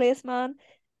third place man.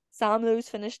 Sam Lowes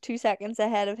finished 2 seconds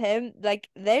ahead of him. Like,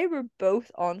 they were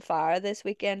both on fire this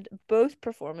weekend. Both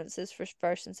performances for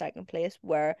first and second place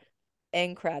were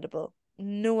incredible.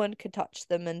 No one could touch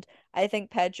them, and I think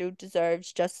Pedro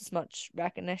deserves just as much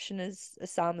recognition as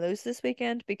Sam Lowes this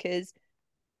weekend, because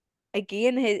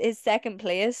again, his second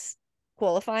place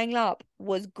qualifying lap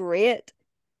was great.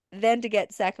 Then to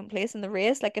get second place in the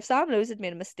race, like, if Sam Lowes had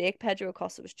made a mistake, Pedro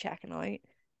Acosta was checking out.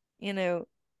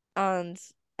 And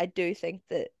I do think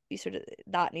that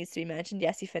that needs to be mentioned.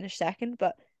 Yes, he finished second,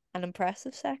 but an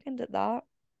impressive second at that.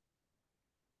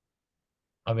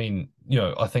 I mean,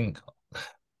 I think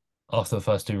after the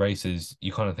first two races,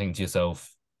 you kind of think to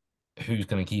yourself, who's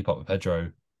going to keep up with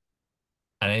Pedro?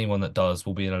 And anyone that does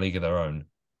will be in a league of their own.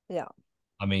 Yeah.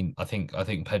 I mean, I think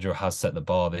Pedro has set the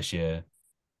bar this year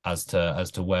as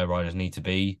to where riders need to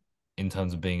be in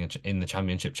terms of being in the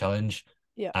championship challenge.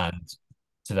 Yeah. And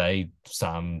today,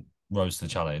 Sam rose to the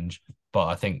challenge, but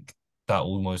I think that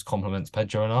almost complements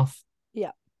Pedro enough.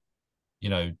 Yeah. You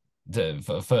know,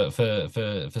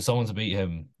 for someone to beat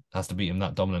him has to beat him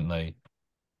that dominantly.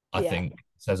 I Yeah. think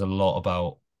says a lot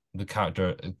about the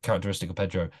characteristic of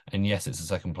Pedro. And yes, it's a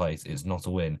second place. It's not a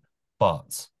win,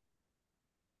 but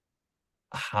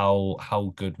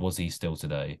how good was he still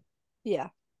today? Yeah.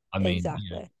 I mean,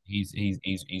 Exactly.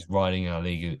 he's riding in a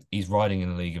league. He's riding in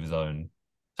a league of his own,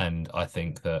 and I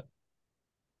think that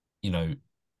you know,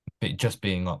 just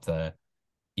being up there,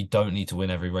 you don't need to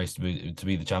win every race to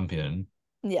be the champion.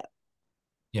 Yeah.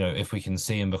 If we can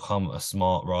see him become a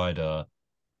smart rider,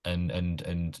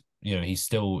 and he's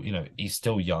still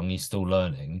young, he's still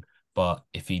learning, but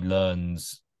if he can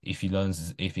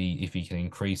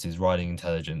increase his riding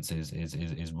intelligence,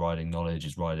 his riding knowledge,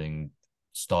 his riding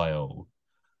style,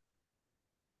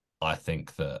 I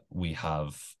think that we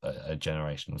have a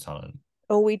generational talent.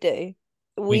 Oh, we do.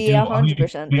 We We do. I mean,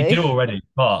 100% we do. do already,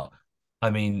 but I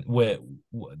mean,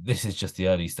 this is just the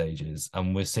early stages,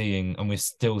 and we're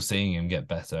still seeing him get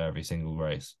better every single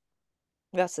race.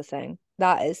 That's the thing.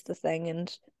 That is the thing.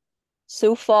 And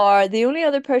so far, the only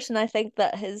other person I think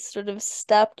that has sort of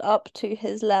stepped up to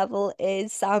his level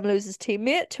is Sam Lowe's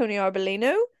teammate, Tony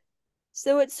Arbolino.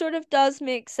 So it sort of does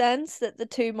make sense that the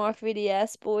two Mark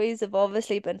VDS boys have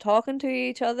obviously been talking to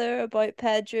each other about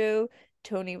Pedro.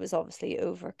 Tony was obviously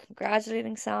over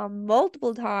congratulating Sam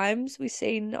multiple times. We've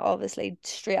seen obviously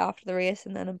straight after the race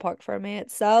and then in Parc Fermé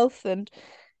itself. And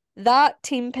that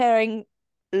team pairing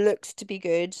looks to be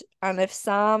good. And if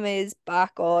Sam is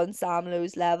back on Sam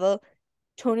Lowe's level,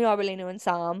 Tony Arbolino and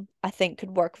Sam, I think,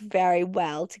 could work very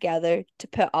well together to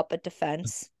put up a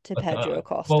defense to Pedro Well,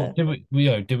 Acosta.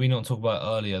 did we not talk about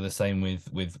earlier the same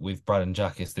with Brad and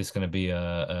Jack? Is this going to be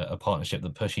a partnership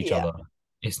that push each Yeah, other?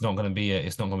 It's not going to be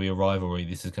a rivalry.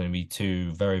 This is going to be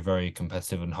two very, very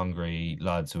competitive and hungry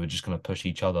lads who are just going to push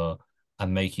each other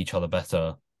and make each other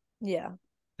better. yeah.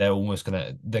 They're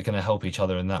gonna help each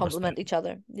other in that Complement respect. each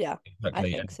other. Yeah, I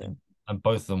Exactly. think And, so. and and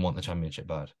both of them want the championship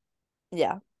bad.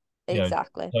 Yeah, You know,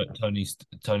 exactly.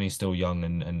 Tony's still young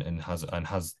and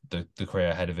has the career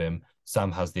ahead of him.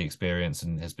 Sam has the experience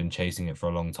and has been chasing it for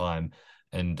a long time.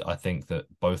 And I think that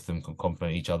both of them can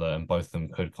complement each other and both of them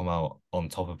could come out on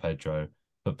top of Pedro.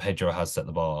 But Pedro has set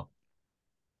the bar.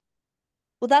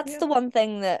 Well, that's Yeah. the one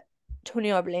thing that Tony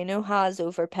Arbolino has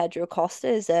over Pedro Costa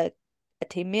is a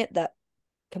teammate that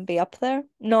can be up there.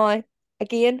 Now,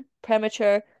 again,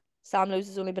 premature. Sam Lewis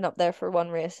has only been up there for one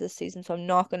race this season, so I'm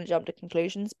not going to jump to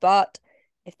conclusions. But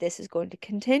if this is going to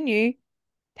continue,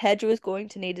 Pedro is going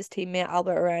to need his teammate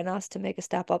Albert Arenas to make a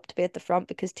step up to be at the front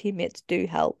because teammates do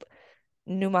help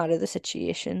no matter the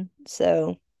situation.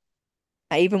 So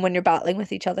even when you're battling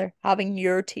with each other, having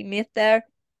your teammate there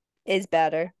is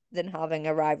better than having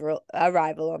a rival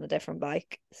on a different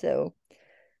bike. So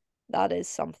that is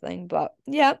something. But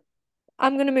yeah,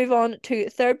 I'm gonna move on to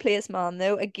third place man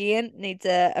though. Again, needs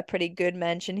a pretty good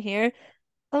mention here.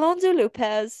 Alonso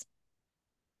Lopez.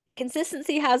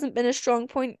 Consistency hasn't been a strong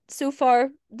point so far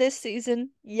this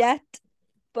season yet,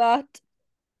 but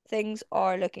things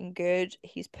are looking good.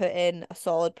 He's put in a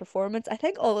solid performance. I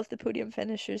think all of the podium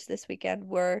finishers this weekend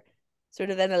were sort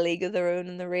of in a league of their own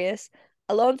in the race.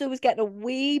 Alonso was getting a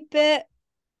wee bit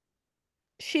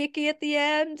shaky at the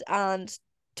end, and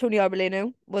Tony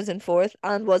Arbolino was in fourth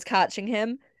and was catching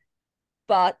him,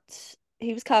 but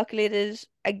he was calculated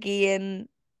again.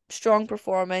 Strong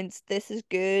performance. This is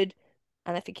good.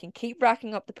 And if he can keep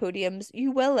racking up the podiums,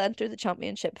 you will enter the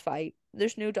championship fight.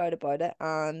 There's no doubt about it.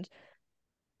 And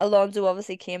Alonso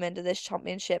obviously came into this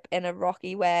championship in a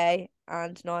rocky way,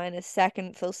 and now in his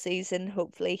second full season,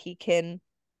 hopefully he can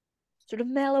sort of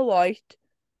mellow out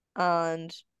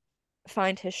and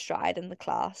find his stride in the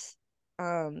class.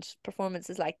 And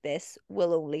performances like this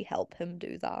will only help him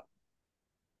do that.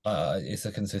 It's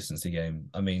a consistency game.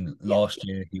 I mean, Yeah,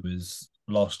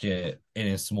 last year in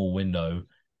a small window,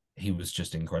 he was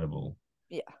just incredible.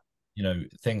 yeah,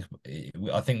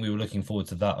 I think we were looking forward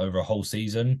to that over a whole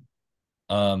season.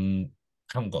 Um,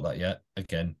 haven't got that yet.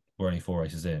 Again, we're only four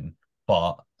races in,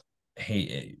 but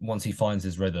he once he finds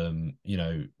his rhythm,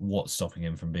 what's stopping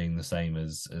him from being the same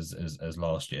as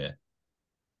last year?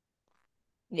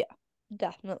 yeah.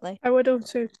 definitely. I would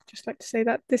also just like to say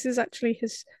that this is actually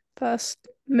his first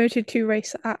Moto2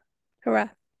 race at Jerez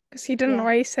because he didn't Yeah.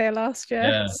 race here last year.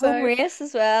 Yeah. Home So race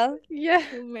as well. yeah,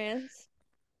 Home race.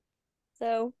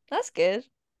 So that's good.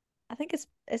 I think it's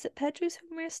is it Pedro's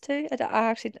home race too?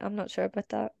 I'm not sure about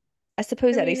that. I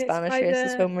suppose I any mean it's Spanish race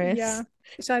is either home race.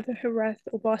 it's either Jerez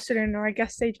or Barcelona. I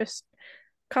guess they just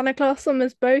kind of class them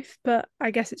as both, but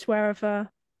I guess it's wherever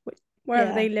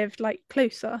Yeah. they lived, like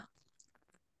closer.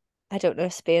 I don't know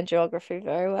Spain geography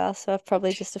very well, so I've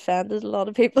probably just offended a lot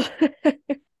of people.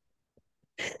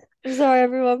 I'm sorry,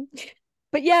 everyone.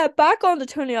 But yeah, back on to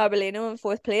Tony Arbolino in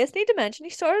fourth place. Need to mention he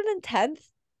started in 10th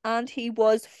and he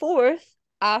was fourth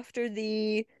after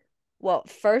the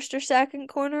first or second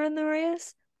corner in the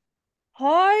race.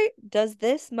 How does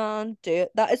this man do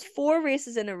it? That is 4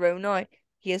 races in a row now.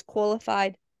 He has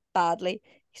qualified badly.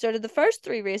 He started the first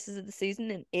 3 races of the season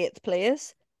in 8th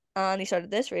place, and he started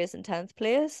this race in 10th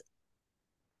place.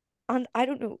 And I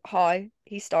don't know how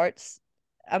he starts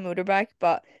a motorbike,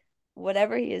 but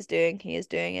whatever he is doing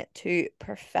it to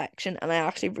perfection. And I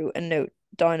actually wrote a note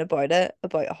down about it,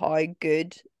 about how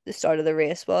good the start of the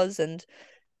race was. And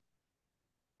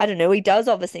I don't know, he does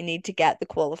obviously need to get the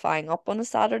qualifying up on a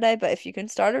Saturday, but if you can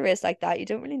start a race like that, you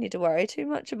don't really need to worry too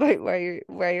much about where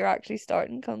you're actually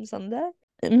starting come Sunday.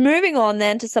 Moving on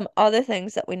then to some other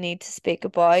things that we need to speak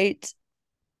about.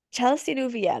 Celestino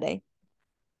Vietti.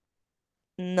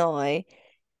 Now,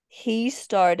 he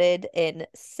started in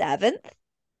 7th.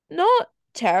 Not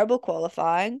terrible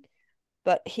qualifying,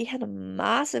 but he had a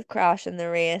massive crash in the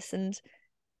race, and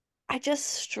I just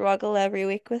struggle every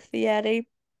week with Vietti.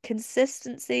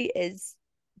 Consistency is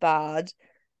bad.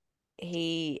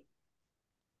 He,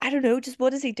 I don't know, just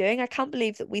what is he doing? I can't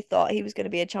believe that we thought he was going to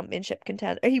be a championship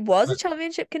contender. He was a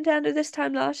championship contender this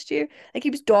time last year. Like he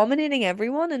was dominating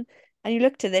everyone, and you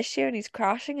look to this year and he's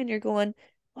crashing, and you're going,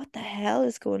 what the hell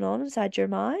is going on inside your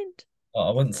mind? I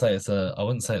wouldn't say it's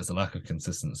a lack of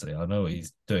consistency. I know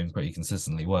he's doing pretty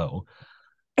consistently well.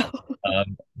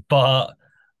 Um, but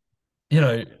you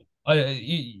know,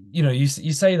 you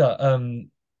say that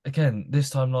again this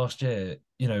time last year,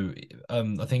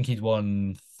 I think he'd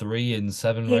won 3 in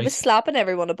 7 He was races. slapping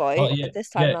everyone Oh about yeah,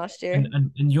 this time yeah, last and year.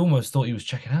 and you almost thought he was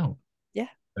checking out. Yeah.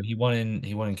 He won in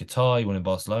Qatar, he won in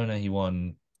Barcelona, he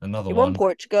won another He won one,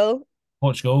 Portugal.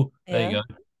 Portugal. There Yeah.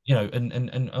 you go.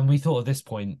 And we thought at this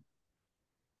point,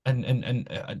 and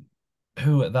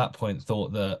who at that point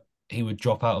thought that he would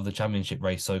drop out of the championship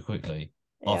race so quickly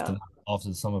Yeah. after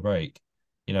the summer break?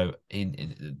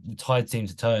 The tide seemed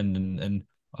to turn, and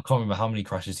I can't remember how many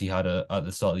crashes he had at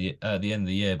the start of at the end of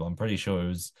the year, but I'm pretty sure it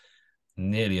was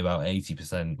nearly about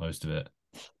 80%, most of it.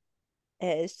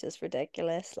 It is just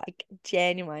ridiculous, like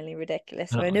genuinely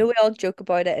ridiculous. And And I know we all joke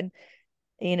about it and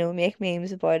make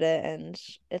memes about it and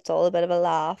it's all a bit of a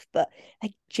laugh, but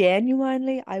like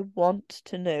genuinely I want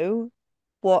to know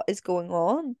what is going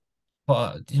on.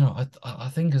 But I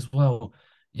think as well,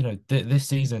 this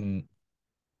season,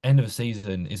 end of the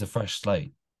season is a fresh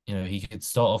slate. He could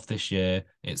start off this year.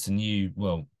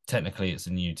 Well, technically it's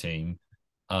a new team.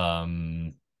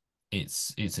 Um,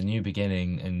 it's a new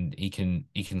beginning, and he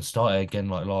can start again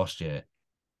like last year.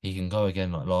 He can go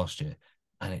again like last year,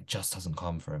 and it just doesn't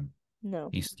come for him. No.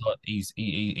 He's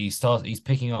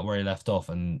picking up where he left off,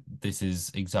 and this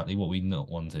is exactly what we not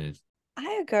wanted.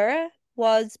 Ayagura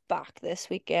was back this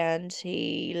weekend.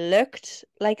 He looked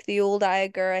like the old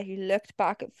Ayagura. He looked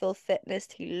back at full fitness.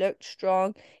 He looked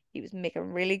strong. He was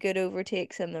making really good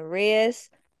overtakes in the race.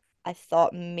 I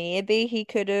thought maybe he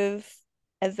could have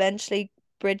eventually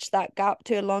bridged that gap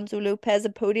to Alonso Lopez. A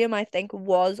podium, I think,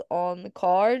 was on the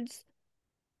cards.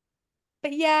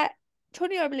 But yeah,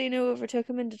 Tony Arbolino overtook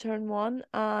him into turn one,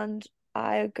 and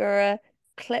Ayagura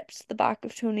clipped the back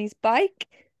of Tony's bike.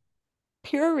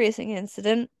 Pure racing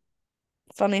incident.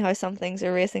 Funny how some things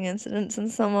are racing incidents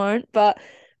and some aren't, but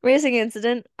racing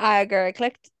incident. Ayagura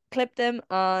clipped him,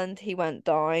 and he went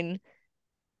down.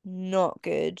 Not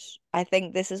good. I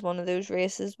think this is one of those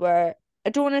races where I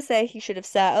don't want to say he should have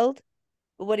settled,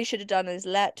 but what he should have done is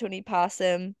let Tony pass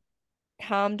him,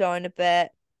 calm down a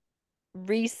bit,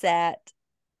 reset,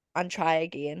 and try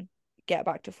again, get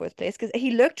back to fourth place because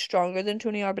he looked stronger than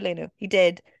Tony Arbolino. He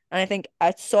did, and I think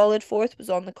a solid fourth was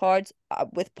on the cards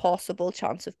with possible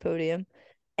chance of podium.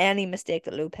 Any mistake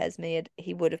that Lopez made,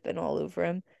 he would have been all over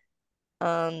him,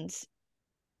 and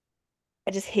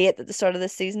I just hate that the start of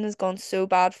this season has gone so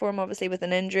bad for him, obviously with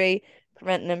an injury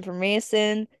preventing him from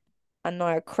racing and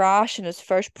now a crash in his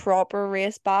first proper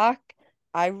race back.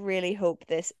 I really hope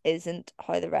this isn't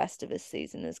how the rest of his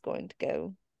season is going to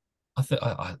go.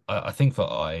 I think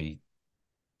that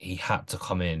he had to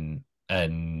come in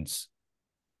and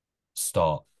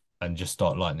start and just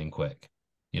start lightning quick.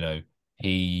 You know,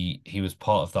 he was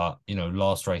part of that,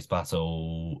 last race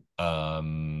battle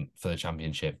for the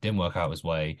championship. Didn't work out his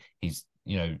way. He's,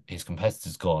 his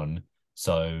competitor's gone,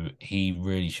 so he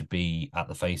really should be at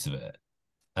the face of it.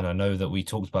 And I know that we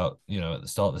talked about, at the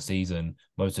start of the season,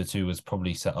 Moto2 was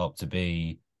probably set up to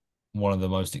be one of the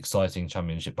most exciting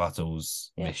championship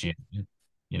battles this year.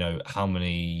 How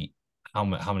many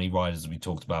riders we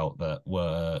talked about that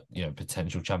were,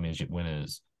 potential championship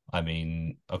winners. I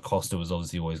mean, Acosta was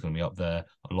obviously always going to be up there.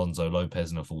 Alonso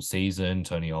Lopez in a full season,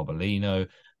 Tony Arbolino.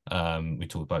 We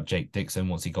talked about Jake Dixon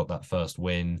once he got that first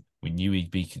win. We knew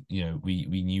he'd be,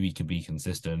 we knew he could be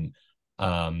consistent.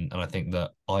 And I think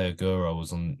that Ayagura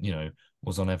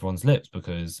was on everyone's lips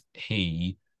because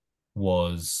he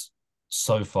was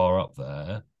so far up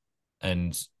there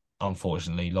and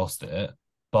unfortunately lost it.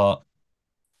 But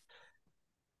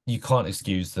you can't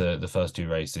excuse the first two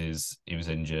races. He was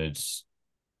injured.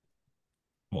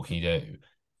 What can you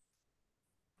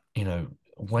do?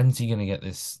 When's he going to get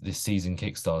this season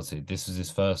kick-started? This was his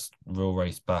first real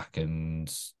race back, and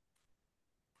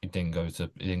it didn't go to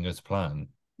plan.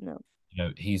 No.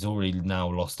 He's already now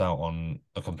lost out on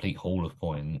a complete haul of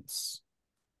points.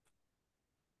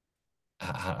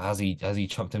 Has he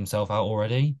chucked himself out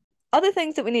already? Other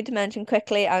things that we need to mention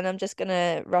quickly, and I'm just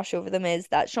gonna rush over them, is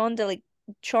that Sean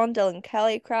Dylan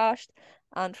Kelly crashed,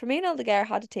 and Fermin Aldeguer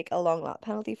had to take a long lap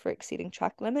penalty for exceeding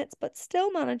track limits, but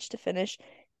still managed to finish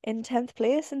in 10th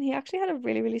place, and he actually had a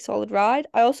really, really solid ride.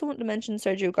 I also want to mention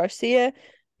Sergio Garcia,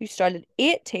 who started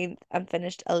 18th and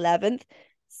finished 11th.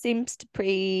 Seems to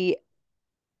pre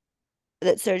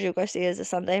that Sergio Garcia is a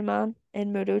Sunday man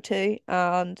in Moto2,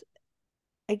 and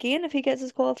again, if he gets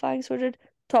his qualifying sorted,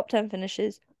 top 10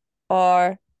 finishes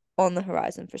are on the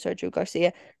horizon for Sergio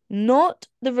Garcia. Not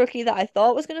the rookie that I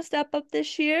thought was going to step up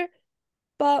this year,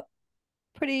 but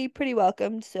pretty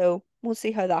welcomed, so we'll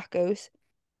see how that goes.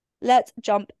 Let's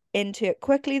jump into it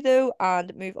quickly though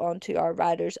and move on to our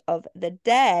riders of the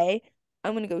day.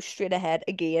 I'm going to go straight ahead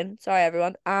again, sorry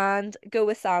everyone, and go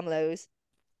with Sam Lowes.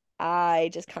 I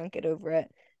just can't get over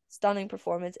it. Stunning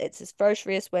performance. It's his first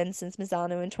race win since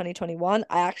Misano in 2021.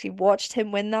 I actually watched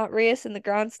him win that race in the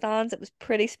grandstands. It was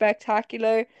pretty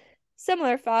spectacular.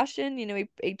 Similar fashion,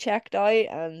 he checked out,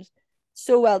 and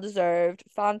so well deserved.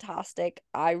 Fantastic.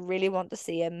 I really want to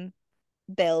see him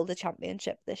build a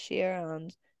championship this year,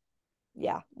 and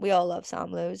yeah, we all love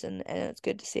Sam Lowes, and it's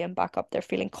good to see him back up there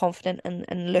feeling confident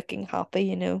and looking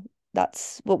happy.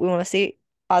 That's what we want to see.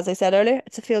 As I said earlier,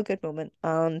 it's a feel-good moment,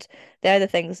 and they're the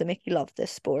things that make you love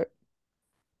this sport.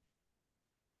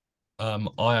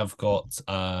 I have got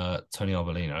Tony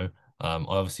Arbolino. I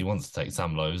obviously want to take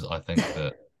Sam Lowes. I think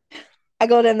that I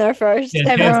got in there first. Yeah,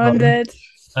 Everyone did.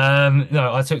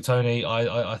 No, I took Tony.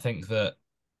 I think that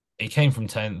he came from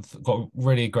 10th, got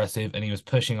really aggressive, and he was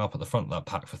pushing up at the front of that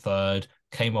pack for third,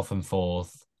 came off in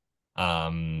fourth,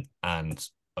 and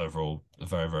overall a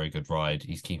very, very good ride.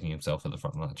 He's keeping himself at the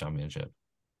front of that championship.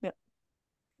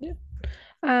 Yeah.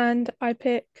 And I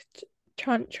picked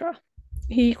Chantra.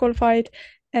 He qualified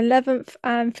 11th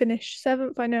and finished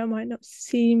 7th. I know it might not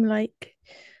seem like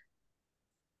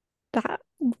that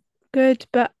good,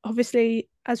 but obviously,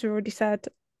 as we already said,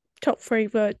 top three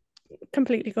were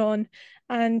completely gone,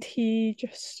 and he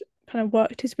just kind of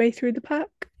worked his way through the pack,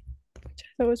 which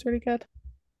I thought was really good.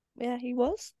 Yeah, he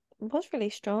was really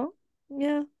strong.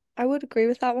 Yeah, I would agree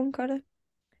with that one, Carter.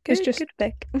 It's just good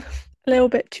pick. A little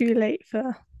bit too late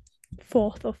for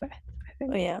 4th or 5th, I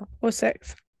think. Oh yeah. Or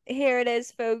 6th. Here it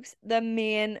is, folks. The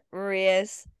main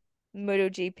race,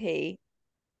 MotoGP,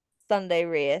 Sunday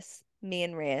race,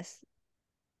 main race.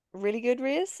 Really good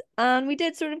race, and we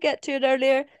did sort of get to it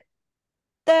earlier.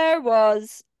 There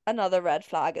was another red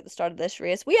flag at the start of this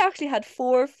race. We actually had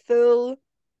 4 full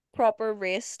proper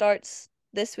race starts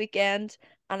this weekend,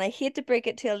 and I hate to break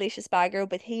it to Alicia Spargo,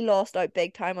 but he lost out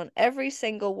big time on every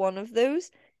single one of those.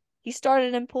 He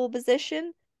started in pole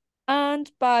position,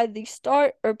 and by the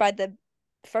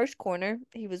first corner,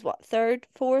 he was what, 3rd,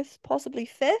 4th, possibly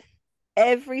 5th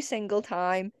every single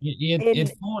time He in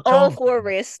had all 4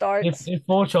 race starts. He had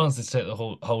 4 chances to take the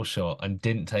whole shot and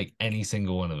didn't take any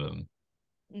single one of them.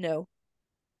 No.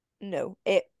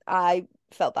 I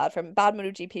felt bad for him. Bad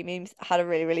MotoGP memes had a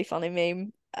really, really funny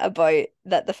meme about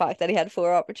the fact that he had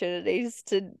 4 opportunities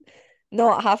to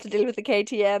not have to deal with the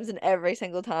KTMs, and every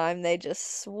single time they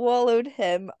just swallowed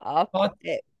him up.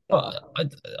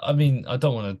 I mean, I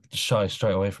don't want to shy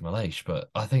straight away from Aleix, but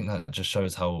I think that just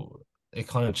shows how it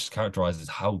kind of just characterizes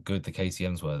how good the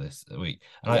KTMs were this week.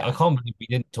 And I can't believe we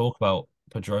didn't talk about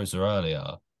Pedrosa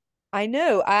earlier. I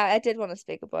know. I did want to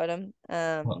speak about him.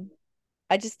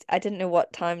 I didn't know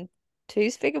what time to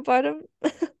speak about him.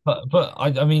 But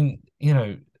I mean,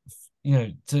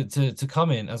 to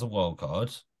come in as a wild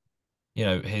card,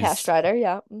 Test his rider,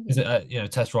 yeah. is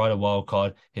it test rider wild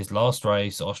card, his last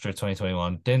race, Austria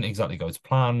 2021, didn't exactly go to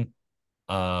plan.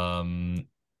 Um,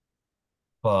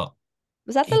 but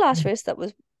Was that the he last race that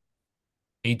was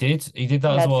he did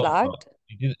that as red well. flagged?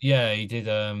 He did, yeah, he did.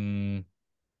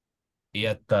 He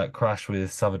had that crash with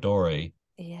Savadori.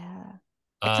 Yeah.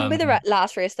 It can be the Um,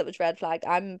 last race that was red flagged.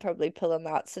 I'm probably pulling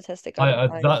that statistic out of I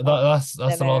my that's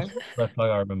thin the air. last red flag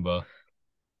I remember,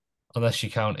 unless you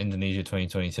count Indonesia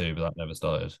 2022, but that never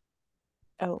started.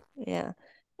 Oh, yeah.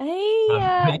 Hey, But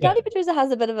yeah, Danny Pedrosa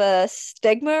has a bit of a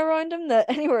stigma around him that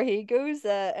anywhere he goes,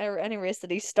 or any race that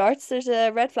he starts, there's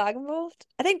a red flag involved.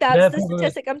 I think that's yeah, the probably.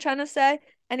 statistic I'm trying to say.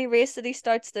 Any race that he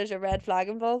starts, there's a red flag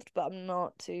involved, but I'm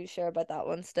not too sure about that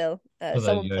one still. Well, there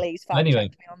Someone you go. please fact check Anyway,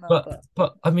 me on that, but but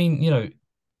but I mean,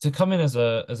 to come in as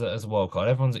a wild card,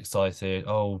 everyone's excited.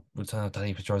 Oh, return of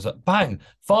Danny Pedrosa. Bang!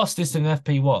 Fastest in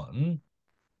FP1.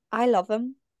 I love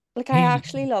him. Like, I He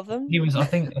actually love him. he was I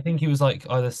think he was like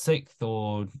either sixth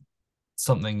or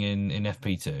something in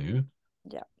FP2.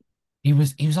 Yeah. He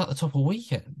was at the top all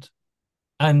weekend.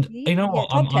 And you know Yeah, what?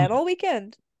 top 10 all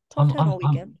weekend. Top I'm 10 I'm all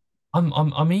weekend. I'm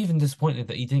I'm even disappointed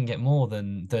that he didn't get more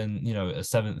than a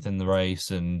seventh in the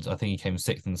race, and I think he came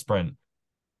sixth in the sprint.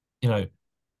 You know,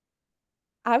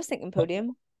 I was thinking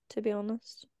podium, to be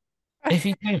honest. if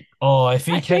he came, oh, if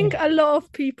I he think came, a lot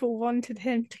of people wanted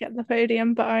him to get the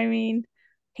podium, but I mean,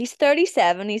 He's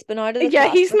 37. He's been out of the yeah, class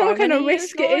he's for how not going to many years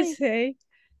risk it, now? is he?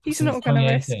 He's since not going to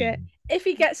risk it. 2018. If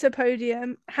he gets a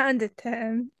podium handed to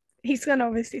him, he's going to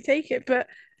obviously take it. But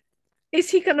is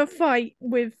he going to fight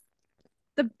with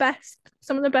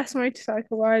some of the best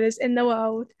motorcycle riders in the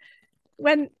world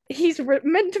when he's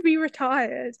meant to be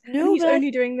retired and No, he's but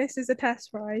only doing this as a test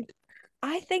ride?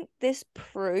 I think this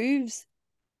proves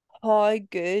how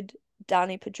good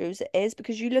Danny Pedrosa is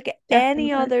because you look at any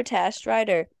Definitely. other test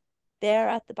rider, they're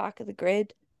at the back of the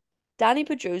grid. Danny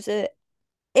Pedrosa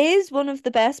is one of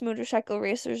the best motorcycle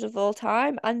racers of all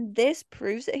time, and this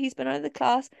proves that he's been out of the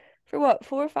class for what,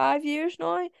 4 or 5 years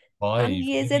now, and Five,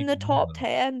 he is maybe in the even more top than.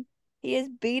 10. He is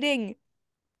beating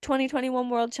 2021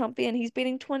 world champion. He's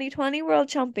beating 2020 world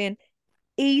champion.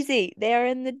 Easy. They are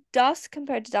in the dust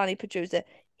compared to Danny Pedrosa.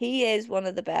 He is one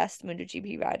of the best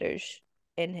MotoGP riders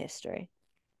in history.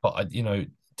 But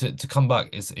to come back,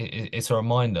 it's a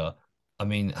reminder. I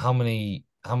mean, how many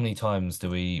times do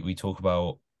we talk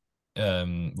about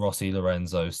Rossi,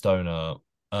 Lorenzo, Stoner,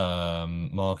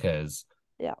 Marquez,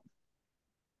 Yeah.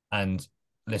 and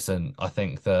listen, I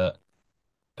think that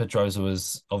Pedrosa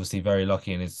was obviously very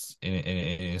lucky in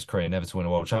his career never to win a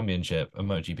world championship, a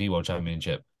MotoGP world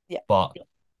championship. Yeah. But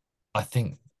I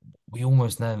think we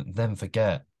almost then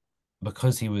forget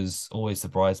because he was always the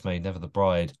bridesmaid, never the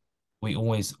bride. We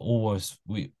almost always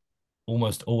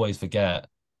forget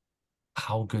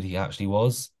how good he actually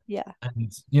was. Yeah.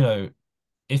 And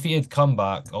if he had come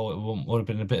back, oh, it would have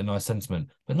been a bit of nice sentiment.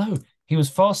 But no, he was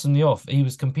fast on the off. He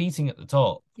was competing at the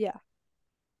top. Yeah.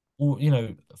 Or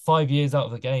 5 years out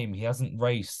of the game, he hasn't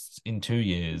raced in 2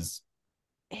 years.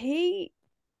 He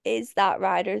is that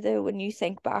rider though, when you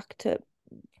think back to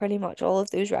pretty much all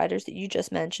of those riders that you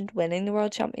just mentioned winning the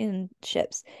world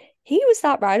championships, he was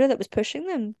that rider that was pushing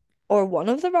them, or one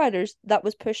of the riders that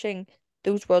was pushing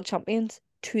those world champions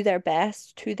to their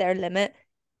best, to their limit,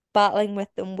 battling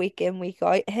with them week in, week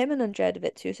out. Him and Andrea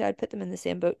Dovizioso, I'd put them in the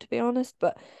same boat to be honest,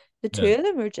 but the Yeah. two of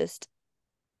them are just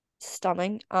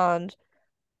stunning. And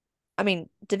I mean,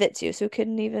 Dovizioso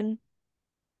couldn't even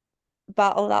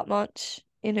battle that much,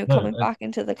 No, coming back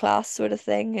into the class sort of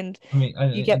thing. And I mean,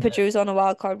 you get Pedrosa on a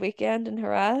wild card weekend in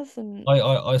Jerez, and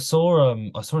I saw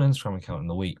an Instagram account in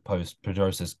the week post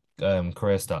Pedrosa's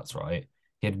career stats, right?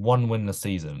 He had one win this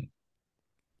season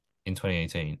in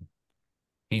 2018.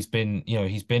 He's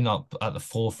been up at the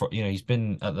forefront, he's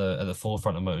been at the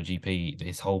forefront of MotoGP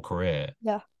his whole career.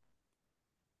 yeah,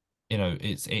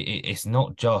 It's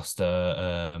not just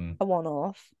a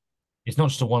one-off. it's not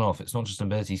just a one-off, it's not just an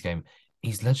abilities game.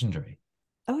 He's legendary.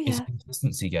 Oh It's a yeah.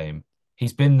 consistency game.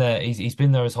 He's been there. He's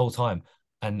been there his whole time,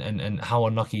 and how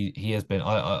unlucky he has been.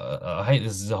 I hate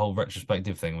this is a whole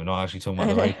retrospective thing. We're not actually talking about I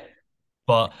the know. race,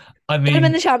 but I Get him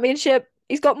in mean, the championship.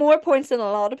 He's got more points than a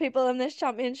lot of people in this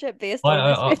championship based I on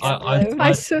this I It's weekend I I alone. I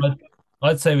I'd, saw I'd,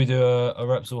 I'd say we do a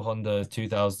Repsol Honda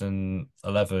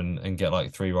 2011 and get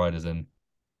like three riders in.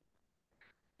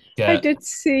 I Get did Bring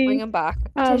see him back.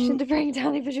 Petition um to bring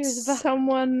Danny Pedrosa back.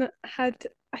 someone had,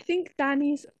 I think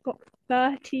Danny's got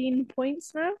 13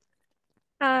 points now,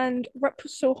 and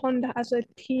Repsol Honda as a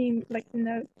team, like in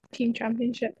the team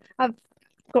championship, have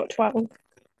got 12.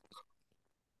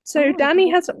 So Danny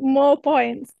has more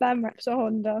points than Repsol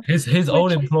Honda, His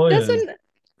old which employers. doesn't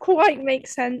quite make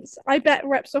sense. I bet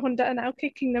Repsol Honda are now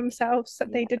kicking themselves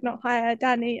that they did not hire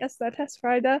Danny as their test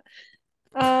rider,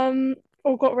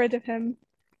 or got rid of him.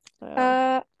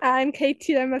 And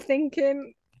KTM are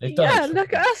thinking, They've done yeah, it.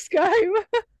 look at us go.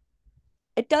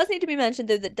 It does need to be mentioned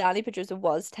though that Danny Pedrosa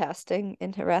was testing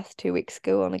in Jerez 2 weeks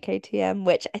ago on a KTM,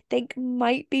 which I think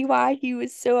might be why he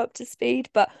was so up to speed.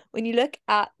 But when you look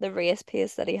at the race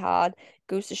pace that he had,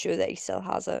 goes to show that he still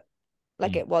has it.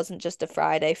 Like it wasn't just a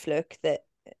Friday fluke that,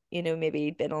 maybe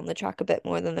he'd been on the track a bit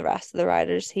more than the rest of the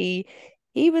riders. He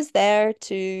was there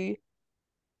to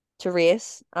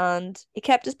race and he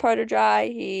kept his powder dry.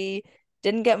 He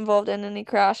didn't get involved in any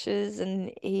crashes and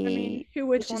I mean, he who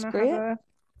would was want just to great.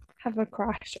 have a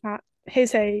crash at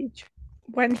his age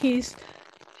when he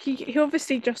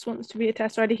obviously just wants to be a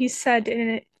test rider. He said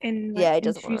in Yeah, like he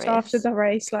doesn't want interviews to after race. the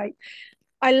race, like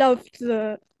I loved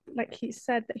the like he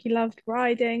said that he loved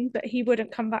riding, but he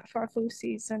wouldn't come back for a full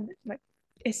season. Like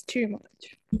it's too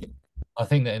much. I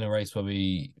think that in a race where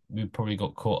we probably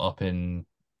got caught up in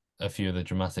a few of the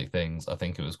dramatic things, I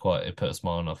think it put a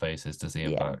smile on our faces to see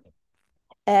him Yeah. back.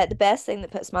 The best thing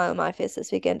that put a smile on my face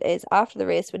this weekend is after the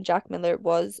race when Jack Miller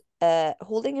was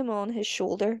holding him on his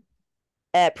shoulder,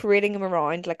 parading him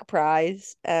around like a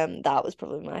prize. That was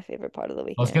probably my favorite part of the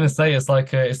I was gonna weekend. say it's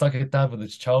like a dad with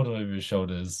his child over his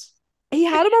shoulders. He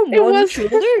had him on It one was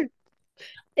shoulder.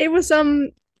 it was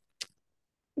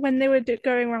when they were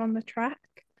going around the track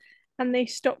and they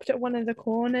stopped at one of the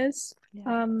corners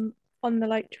Yeah. on the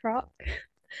like truck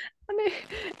and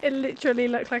it literally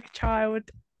looked like a child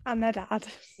and their dad.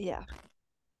 Yeah.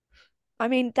 I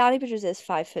mean, Danny Bridges is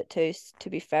 5'2", to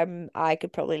be fair. I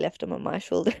could probably lift him on my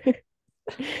shoulder.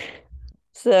 Yeah,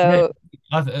 So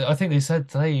I think they said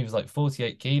today he was like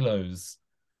 48 kilos.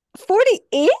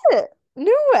 48?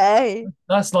 No way.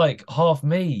 That's like half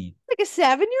me. Like a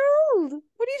 7-year-old?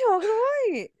 What are you talking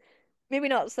about? Maybe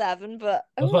not 7, but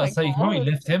I was oh about my to say you can probably God.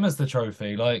 lift him as the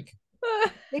trophy. Like,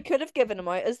 They could have given him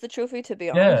out as the trophy, to be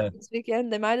honest, yeah. this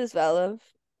weekend. They might as well have.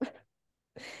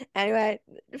 Anyway,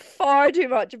 far too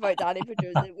much about Danny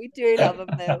Pedrosa. We do love him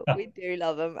though. We do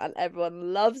love him, and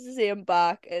everyone loves to see him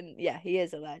back. And yeah, he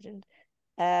is a legend.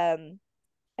 Um,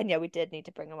 and yeah, we did need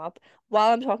to bring him up.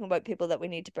 While I'm talking about people that we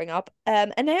need to bring up,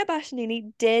 Enea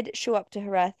Bastianini did show up to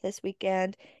Jerez this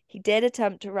weekend. He did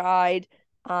attempt to ride,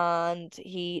 and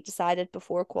he decided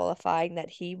before qualifying that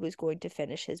he was going to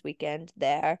finish his weekend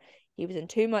there. He was in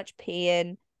too much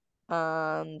pain,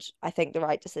 and I think the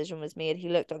right decision was made. He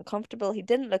looked uncomfortable. He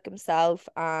didn't look himself,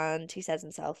 and he says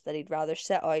himself that he'd rather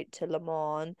sit out to Le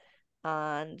Mans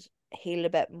and heal a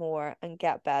bit more and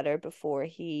get better before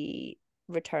he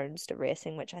returns to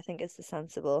racing, which I think is the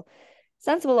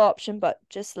sensible option, but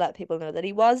just let people know that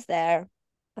he was there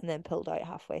and then pulled out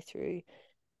halfway through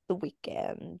the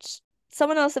weekend.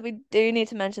 Someone else that we do need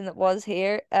to mention that was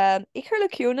here, Iker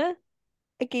Lecuona,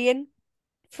 again,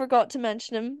 forgot to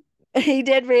mention him. He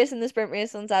did race in the sprint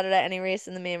race on Saturday and he raced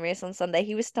in the main race on Sunday.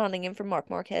 He was standing in for Marc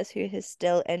Marquez, who is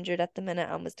still injured at the minute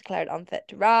and was declared unfit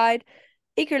to ride.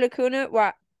 Iker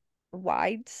Lecuona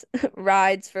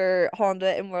rides for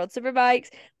Honda in World Superbikes,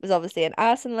 was obviously in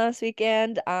Assen last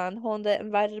weekend, and Honda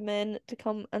invited him in to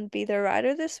come and be their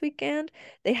rider this weekend.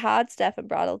 They had Stefan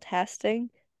Bradl testing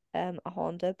a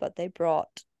Honda, but they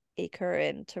brought Iker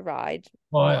in to ride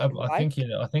Well, Mark I out. think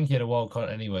I think he had a wild card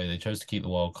anyway. They chose to keep the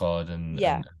wild card Yeah, and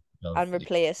yeah.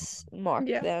 replace Mark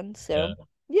Yeah. then. Yeah. So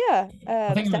yeah,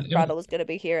 I think Stefan Bradl was going to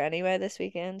be here anyway this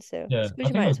weekend, so I yeah. suppose I you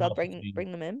think might it as was well nice to bring see.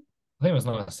 bring them in. I think it was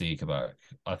nice to see Ika back.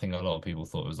 I think a lot of people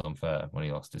thought it was unfair when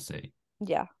he lost his seat.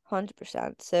 Yeah,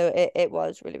 100%. So it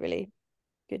was really, really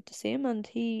good to see him, and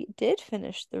he did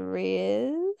finish the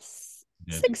race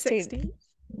He did. 16th. 16.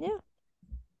 Yeah,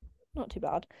 not too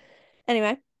bad.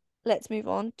 Anyway, let's move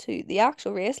on to the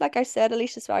actual race. Like I said,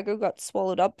 Alicia Swago got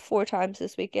swallowed up 4 times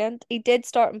this weekend. He did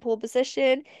start in pole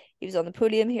position. He was on the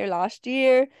podium here last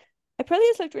year.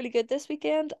 Aprilia's looked really good this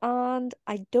weekend, and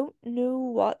I don't know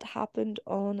what happened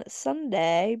on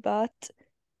Sunday, but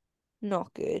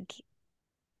not good.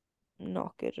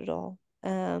 Not good at all.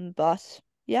 But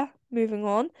yeah, moving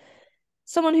on.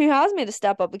 Someone who has made a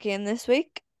step up again this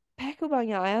week, Pecco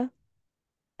Bagnaia.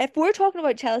 If we're talking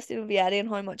about Celestino Vietti and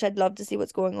how much I'd love to see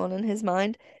what's going on in his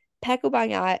mind, Pecco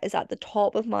Bagnaia is at the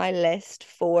top of my list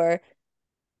for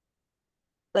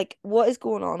like what is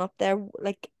going on up there.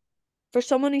 Like for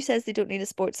someone who says they don't need a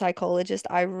sports psychologist,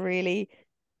 I really,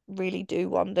 really do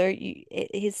wonder.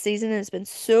 His season has been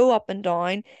so up and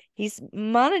down. He's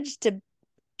managed to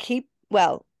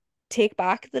take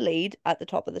back the lead at the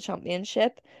top of the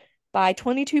championship by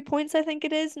 22 points, I think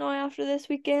it is now after this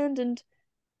weekend. And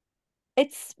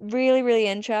It's really, really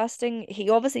interesting. He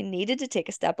obviously needed to take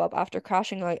a step up after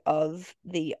crashing out of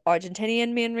the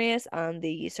Argentinian main race and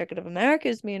the Circuit of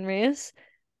America's main race.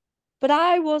 But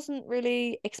I wasn't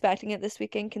really expecting it this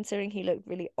weekend, considering he looked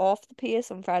really off the pace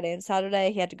on Friday and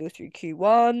Saturday. He had to go through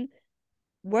Q1.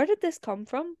 Where did this come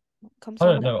from? Comes I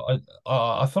from don't know.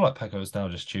 I feel like Pecco is now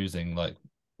just choosing like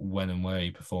when and where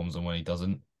he performs and when he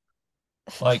doesn't.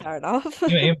 Like, fair enough.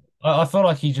 I feel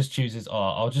like he just chooses, oh,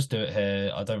 I'll just do it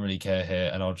here. I don't really care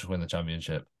here, and I'll just win the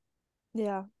championship.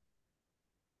 Yeah.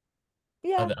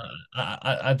 Yeah.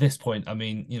 At this point, I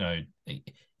mean,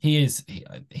 he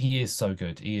is so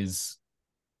good. He is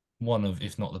one of,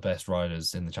 if not the best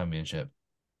riders in the championship.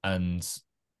 And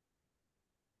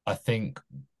I think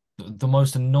the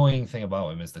most annoying thing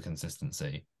about him is the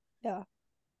consistency. Yeah.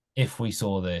 If we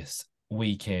saw this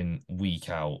week in, week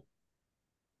out,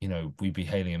 we'd be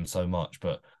hailing him so much.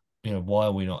 But why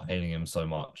are we not hailing him so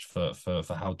much for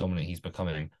how dominant he's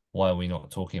becoming? Why are we not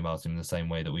talking about him in the same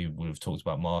way that we would have talked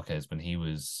about Marquez when he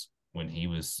was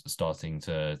starting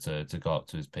to go up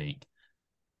to his peak?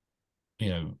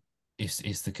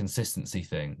 It's the consistency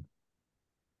thing.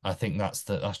 I think that's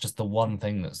just the one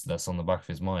thing that's on the back of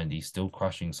his mind. He's still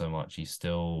crashing so much. He's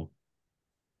still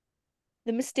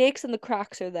The mistakes and the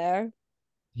cracks are there.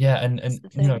 yeah, That's and the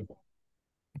thing.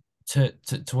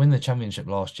 to win the championship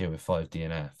last year with 5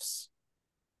 DNFs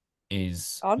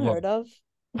is Unheard of.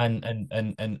 and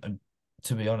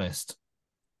to be honest,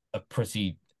 a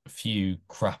pretty few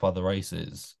crap other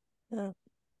races. Yeah.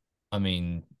 I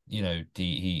mean,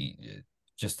 he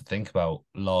just to think about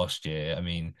last year. I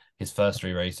mean, his first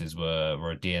 3 races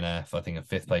were a DNF, I think a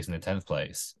fifth place and a 10th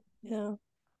place, Yeah.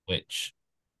 which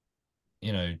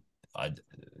I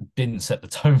didn't set the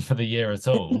tone for the year at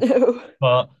all. No.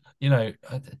 But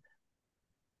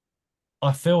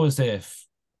I feel as if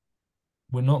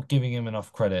we're not giving him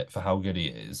enough credit for how good he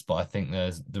is. But I think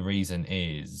the reason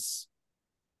is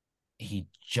he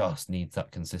just needs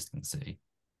that consistency.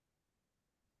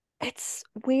 It's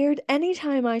weird.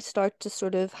 Anytime I start to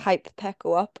sort of hype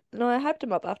Pecco up, no, I hyped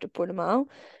him up after Portimao,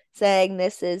 saying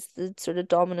this is the sort of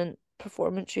dominant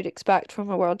performance you'd expect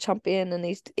from a world champion, and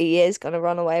he is going to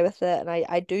run away with it. And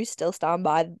I do still stand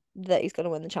by that he's going to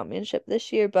win the championship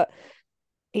this year, but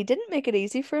he didn't make it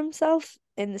easy for himself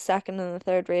in the second and the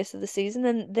third race of the season,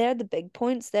 and they're the big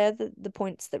points. They're the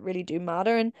points that really do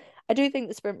matter. And I do think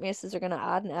the sprint races are going to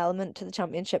add an element to the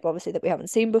championship, obviously, that we haven't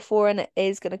seen before, and it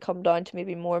is going to come down to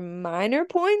maybe more minor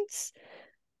points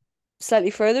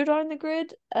slightly further down the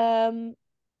grid.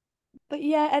 But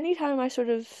yeah, anytime I sort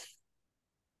of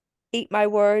eat my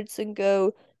words and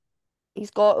go,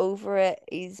 he's got over it,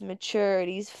 he's matured,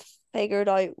 he's figured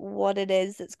out what it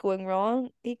is that's going wrong.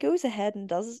 He goes ahead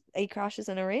and he crashes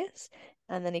in a race,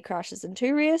 and then he crashes in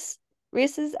two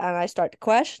races, and I start to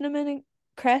question him and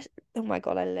oh my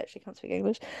God, I literally can't speak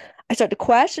English. I start to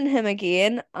question him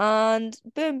again, and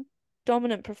boom,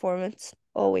 dominant performance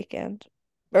all weekend.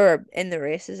 Or in the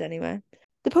races anyway.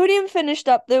 The podium finished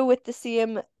up though with the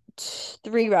same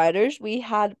 3 riders. We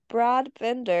had Brad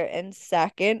Binder in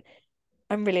second.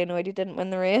 I'm really annoyed he didn't win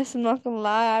the race. I'm not gonna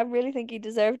lie. I really think he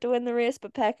deserved to win the race,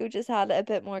 but Pecco just had it a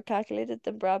bit more calculated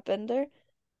than Brad Binder.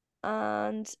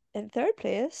 And in third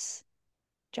place,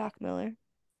 Jack Miller.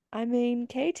 I mean,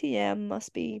 KTM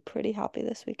must be pretty happy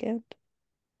this weekend.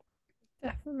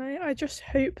 Definitely. I just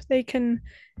hope they can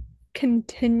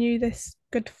continue this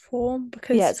good form, Yeah,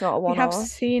 because it's not a we have one-off.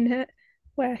 seen it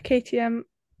where KTM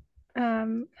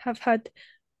have had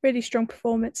really strong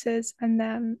performances, and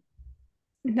then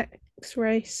next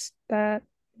race they're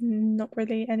not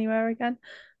really anywhere again.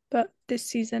 But this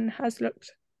season has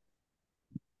looked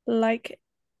like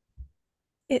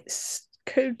it's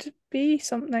could be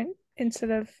something,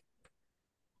 instead of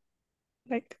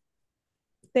like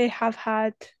they have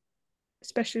had,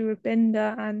 especially with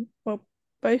Binder and well,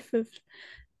 both of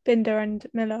Binder and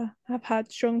Miller have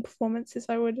had strong performances,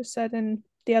 I would have said, in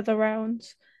the other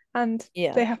rounds, and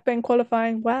Yeah. they have been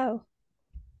qualifying well.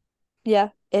 Yeah,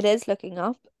 it is looking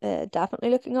up.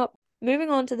 Definitely looking up. Moving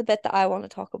on to the bit that I want to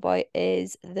talk about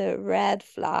is the red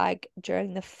flag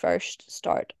during the first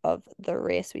start of the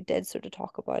race. We did sort of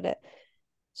talk about it.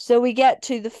 So we get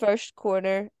to the first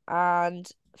corner, and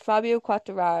Fabio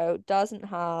Quartararo doesn't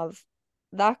have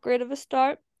that great of a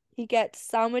start. He gets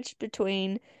sandwiched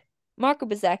between Marco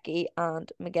Bezzecchi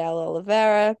and Miguel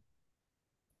Oliveira.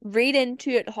 Read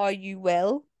into it how you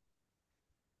will.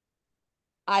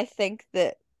 I think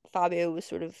that Fabio was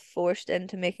sort of forced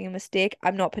into making a mistake.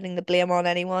 I'm not putting the blame on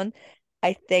anyone.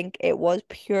 I think it was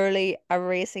purely a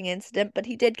racing incident, but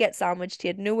he did get sandwiched. He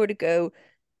had nowhere to go,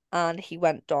 and he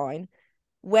went down.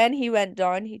 When he went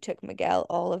down, he took Miguel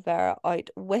Oliveira out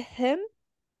with him.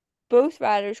 Both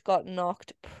riders got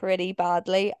knocked pretty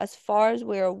badly. As far as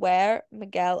we're aware,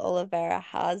 Miguel Oliveira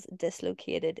has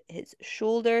dislocated his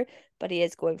shoulder, but he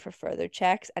is going for further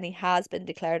checks and he has been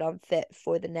declared unfit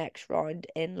for the next round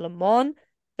in Le Mans.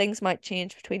 Things might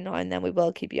change between now and then. We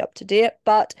will keep you up to date.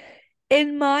 But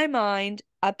in my mind,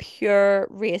 a pure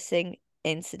racing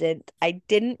incident. I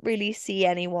didn't really see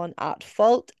anyone at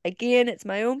fault. Again, it's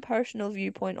my own personal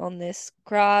viewpoint on this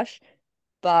crash,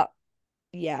 but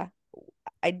yeah,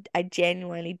 I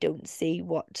genuinely don't see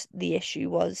what the issue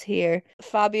was here.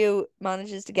 Fabio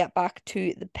manages to get back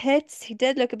to the pits. He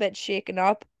did look a bit shaken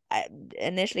up.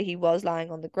 Initially, he was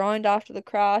lying on the ground after the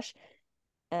crash.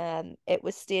 It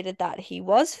was stated that he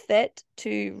was fit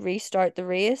to restart the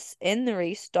race in the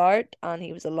restart, and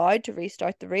he was allowed to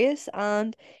restart the race.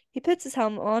 And he puts his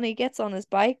helmet on, he gets on his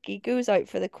bike, he goes out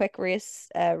for the quick race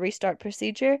restart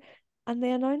procedure, and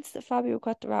they announced that Fabio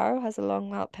Quartararo has a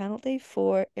long lap penalty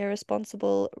for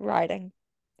irresponsible riding.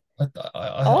 I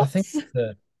think Thoughts?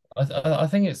 I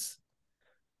think it's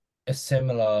a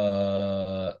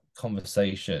similar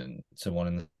conversation to one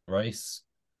in the race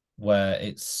where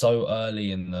it's so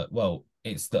early in the well,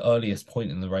 it's the earliest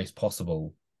point in the race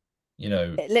possible. You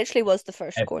know, It literally was the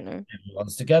first ev- corner.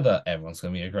 everyone's together, everyone's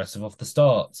going to be aggressive off the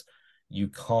start. You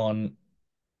can't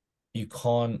you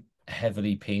can't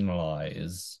heavily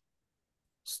penalize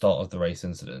start of the race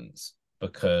incidents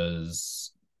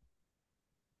because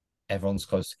everyone's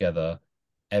close together,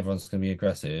 everyone's going to be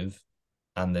aggressive,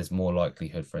 and there's more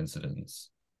likelihood for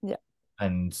incidents. Yeah.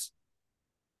 And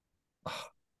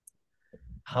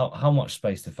how much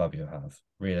space did Fabio have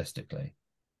realistically?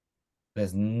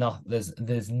 There's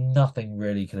nothing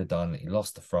really he could have done. He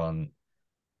lost the front,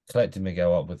 collected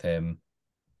Miguel up with him.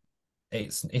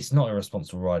 It's not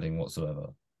irresponsible riding whatsoever.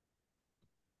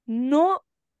 Not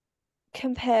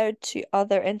compared to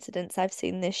other incidents I've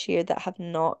seen this year that have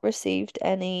not received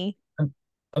any And,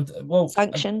 well,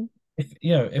 sanction. if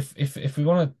you know, if we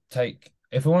want to take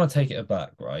it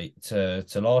back, right, to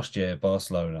last year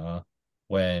Barcelona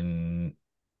when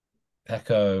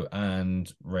Pecco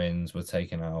and Rins were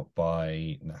taken out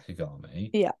by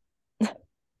Nakagami, Yeah.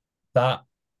 that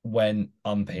went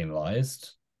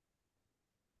unpenalized.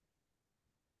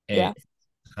 Yeah.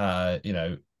 It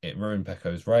had, it ruined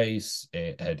Pecco's race.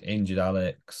 It had injured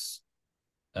Alex.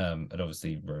 And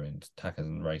obviously ruined Taka's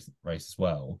race as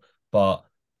well. But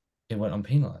it went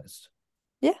unpenalized.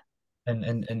 Yeah. And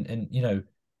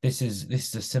this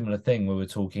is a similar thing where we're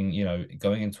talking,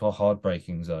 going into a hard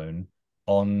braking zone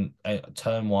on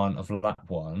turn one of lap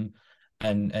one,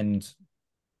 and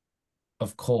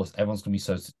of course everyone's gonna be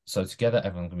so together,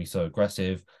 everyone's gonna be so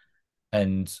aggressive,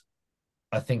 and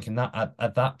I think in that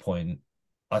at that point,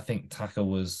 I think Taka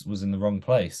was in the wrong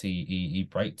place. He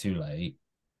braked too late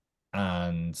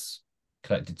and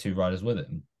collected two riders with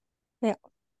him. Yeah.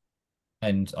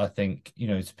 And I think, to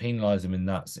penalise him in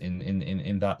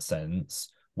that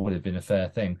sense would have been a fair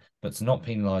thing. But to not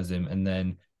penalise him and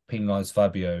then penalise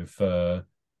Fabio for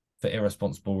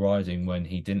irresponsible riding when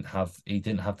he didn't have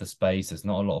the space, there's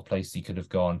not a lot of places he could have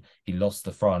gone. He lost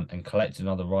the front and collected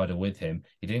another rider with him.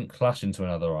 He didn't clash into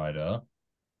another rider.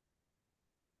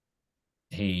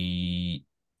 He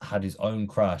had his own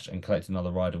crash and collected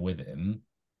another rider with him.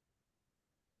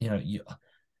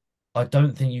 I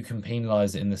don't think you can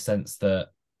penalize it in the sense that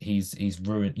he's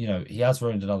ruined. He has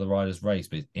ruined another rider's race,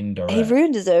 but it's indirect. He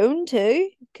ruined his own too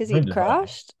because he'd Ruined his own.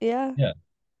 crashed. Yeah. Yeah.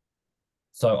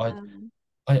 So Um,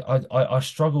 I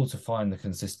struggle to find the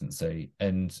consistency,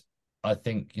 and I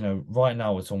think right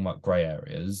now we're talking about grey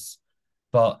areas,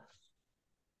 but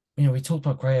we talked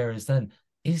about grey areas then.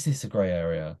 Is this a grey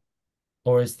area,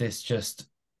 or is this just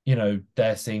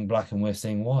they're seeing black and we're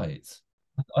seeing white?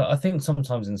 I think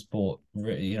sometimes in sport,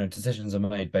 decisions are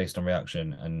made based on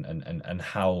reaction and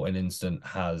how an instant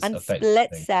has and affected split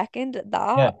things. second at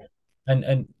Yeah, that.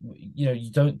 and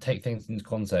you don't take things into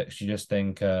context. You just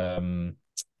think I'm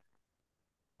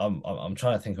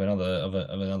trying to think of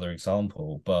another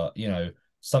example, but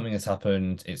something has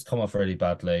happened, it's come off really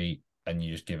badly, and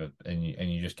you just give it and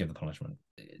you just give the punishment.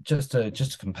 Just to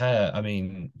compare, I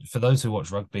mean, for those who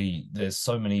watch rugby, there's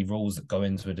so many rules that go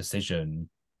into a decision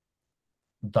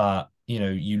that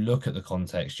you look at the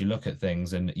context, you look at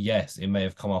things, and yes, it may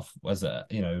have come off as a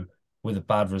with a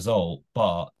bad result,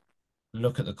 but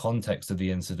look at the context of the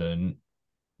incident.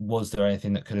 Was there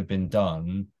anything that could have been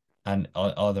done, and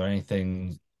are there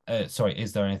anything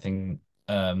is there anything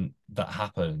that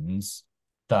happens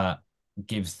that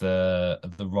gives the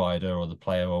rider or the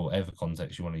player or whatever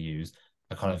context you want to use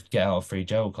a kind of get out of free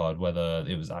jail card, whether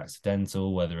it was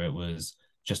accidental, whether it was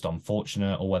just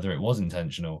unfortunate, or whether it was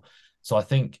intentional. So I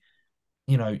think,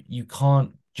 you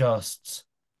can't just,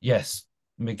 yes,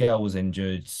 Miguel was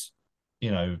injured,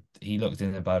 he looked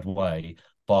in a bad way,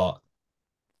 but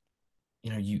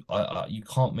you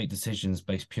can't make decisions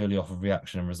based purely off of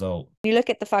reaction and result. You look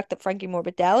at the fact that Frankie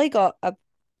Morbidelli got a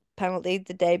penalty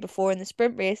the day before in the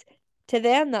sprint race. To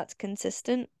them, that's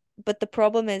consistent. But the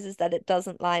problem is that it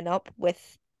doesn't line up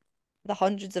with the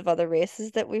hundreds of other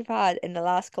races that we've had in the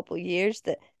last couple of years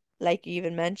that, like you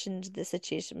even mentioned, the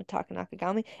situation with Taka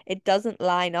Nakagami, it doesn't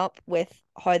line up with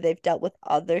how they've dealt with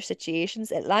other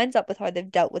situations. It lines up with how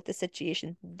they've dealt with the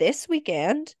situation this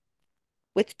weekend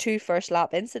with two first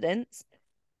lap incidents.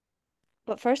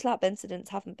 But first lap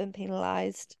incidents haven't been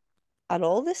penalised at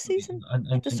all this season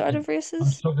at the start of I'm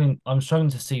races. struggling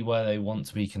to see where they want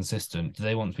to be consistent. Do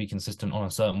they want to be consistent on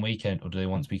a certain weekend, or do they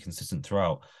want to be consistent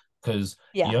throughout? Because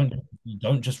Yeah, you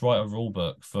don't just write a rule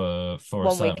book for a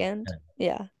one certain weekend. weekend.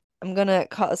 Yeah. I'm gonna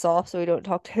cut us off so we don't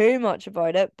talk too much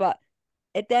about it, but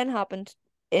it then happened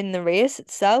in the race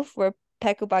itself where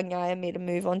Pecco Bagnaia made a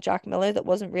move on Jack Miller that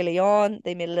wasn't really on.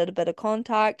 They made a little bit of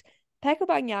contact. Pecco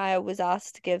Bagnaia was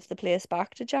asked to give the place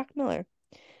back to Jack Miller.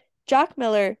 Jack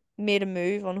Miller made a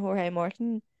move on Jorge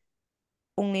Martin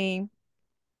only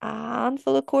a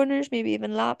handful of corners, maybe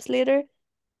even laps later,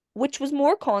 which was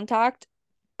more contact,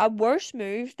 a worse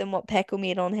move than what Pecco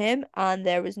made on him, and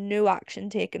there was no action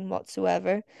taken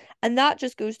whatsoever. And that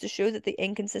just goes to show that the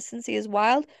inconsistency is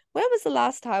wild. When was the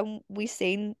last time we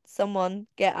seen someone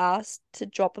get asked to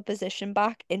drop a position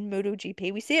back in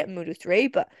MotoGP? We see it in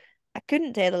Moto3, but I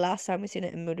couldn't tell the last time we seen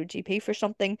it in MotoGP for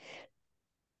something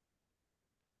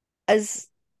as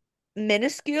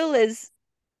minuscule as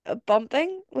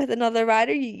bumping with another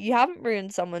rider. You haven't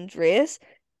ruined someone's race.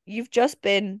 You've just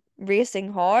been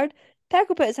racing hard.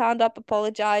 Pecco put his hand up,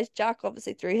 apologized. Jack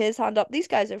obviously threw his hand up. These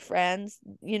guys are friends.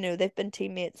 They've been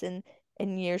teammates in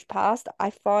years past. I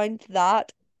found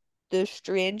that the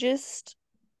strangest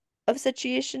of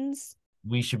situations.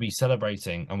 We should be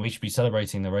celebrating, and we should be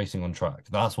celebrating the racing on track.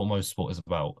 That's what motorsport is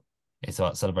about. It's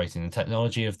about celebrating the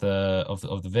technology of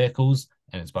the vehicles,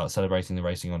 and it's about celebrating the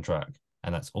racing on track.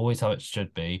 And that's always how it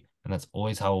should be, and that's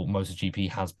always how MotoGP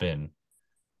has been.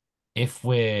 If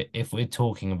we're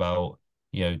talking about,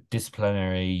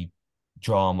 disciplinary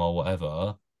drama or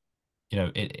whatever,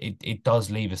 it does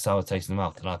leave a sour taste in the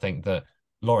mouth. And I think that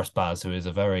Loris Baz, who is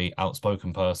a very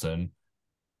outspoken person,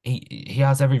 he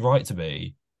has every right to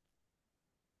be.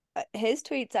 His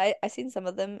tweets, I seen some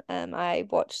of them. I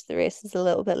watched the races a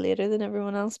little bit later than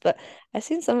everyone else, but I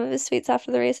seen some of his tweets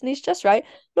after the race, and he's just right.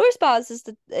 Loris Baz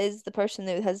is the person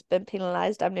who has been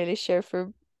penalised, I'm nearly sure,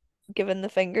 for giving the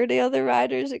finger to other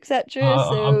riders, etc.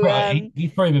 So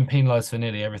He's probably been penalised for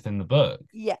nearly everything in the book.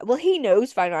 yeah, well, he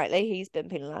knows fine rightly he's been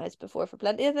penalised before for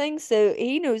plenty of things, so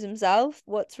he knows himself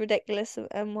what's ridiculous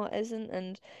and what isn't.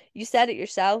 And you said it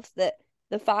yourself that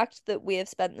the fact that we have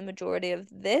spent the majority of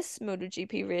this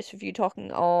MotoGP race review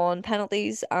talking on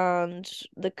penalties and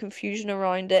the confusion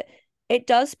around it, it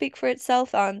does speak for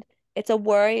itself, and it's a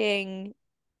worrying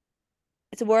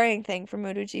it's a worrying thing for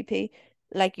MotoGP.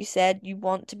 Like you said, you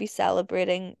want to be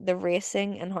celebrating the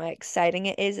racing and how exciting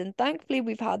it is. And thankfully,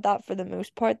 we've had that for the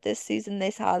most part this season.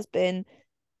 This has been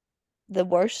the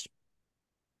worst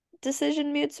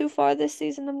decision made so far this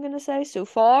season, I'm going to say, so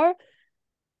far.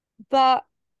 But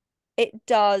it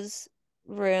does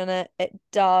ruin it. It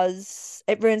does.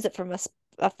 It ruins it from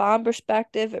a fan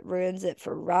perspective. It ruins it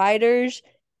for riders.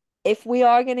 If we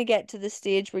are going to get to the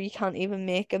stage where you can't even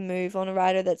make a move on a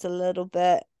rider that's a little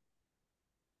bit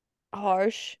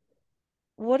harsh,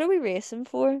 what are we racing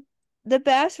for? The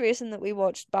best racing that we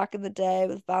watched back in the day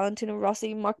with Valentino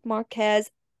Rossi, Marc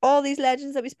Marquez, all these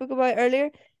legends that we spoke about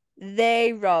earlier,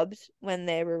 they rubbed when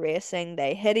they were racing.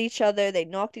 They hit each other, they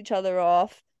knocked each other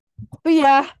off. But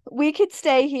yeah, we could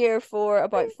stay here for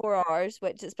about 4 hours,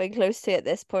 which has been close to at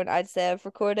this point, I'd say, of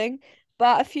recording.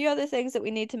 But a few other things that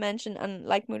we need to mention, and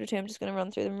like Moto2, I'm just going to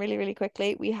run through them really, really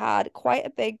quickly. We had quite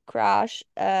a big crash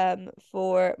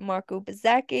for Marco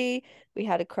Bezzecchi. We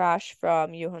had a crash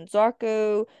from Johann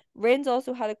Zarco. Rins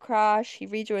also had a crash. He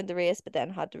rejoined the race, but then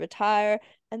had to retire.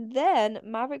 And then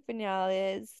Maverick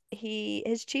Vinales,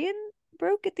 his chain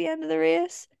broke at the end of the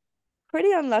race.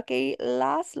 Pretty unlucky.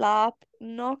 Last lap,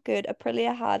 not good.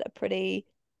 Aprilia had a pretty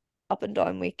up and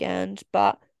down weekend,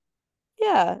 but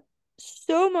yeah,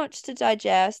 so much to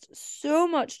digest, so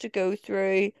much to go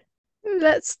through.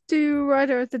 Let's do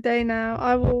rider of the day now.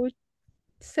 I will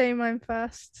say mine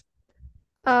first.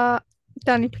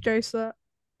 Danny Pedrosa.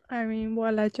 I mean,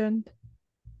 what a legend.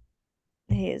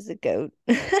 He is a goat.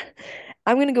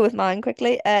 I'm gonna go with mine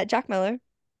quickly. Jack Miller,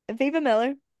 Viva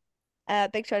Miller.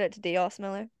 Big shout out to Dios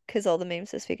Miller because all the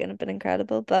memes this weekend have been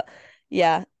incredible. But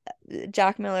yeah,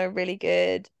 Jack Miller really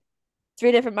good.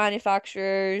 Three different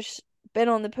manufacturers. been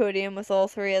on the podium with all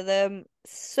three of them.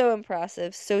 So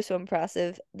impressive, so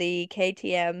impressive. The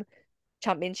KTM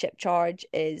championship charge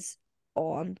is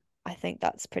on. I think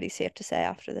that's pretty safe to say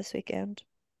after this weekend.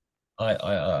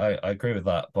 I agree with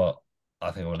that, but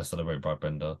I think I want to celebrate Brad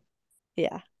Binder.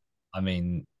 Yeah. I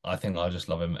mean, I think I just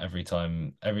love him every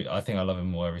time. I think I love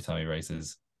him more every time he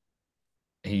races.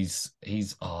 He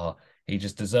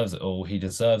just deserves it all. He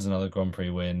deserves another Grand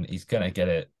Prix win. He's gonna get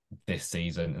it this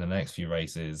season in the next few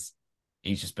races.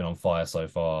 He's just been on fire so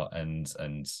far, and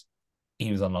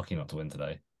he was unlucky not to win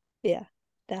today. Yeah,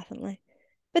 definitely.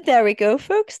 But there we go,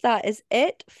 folks. That is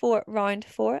it for round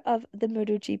 4 of the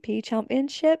MotoGP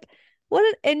Championship. What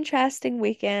an interesting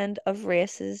weekend of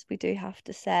races, we do have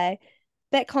to say.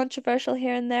 Bit controversial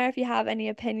here and there. If you have any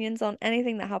opinions on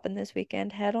anything that happened this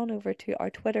weekend, head on over to our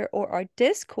Twitter or our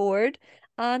Discord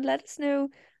and let us know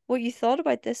what you thought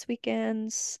about this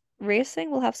weekend's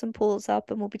racing. We'll have some polls up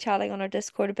and we'll be chatting on our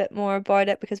Discord a bit more about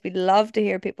it because we'd love to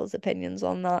hear people's opinions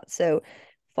on that. So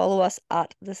follow us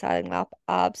at the Sailing Lap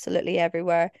absolutely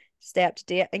everywhere. Stay up to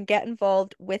date and get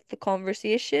involved with the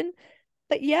conversation.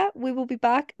 But yeah, we will be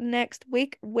back next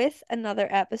week with another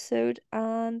episode.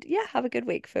 And yeah, have a good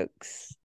week, folks.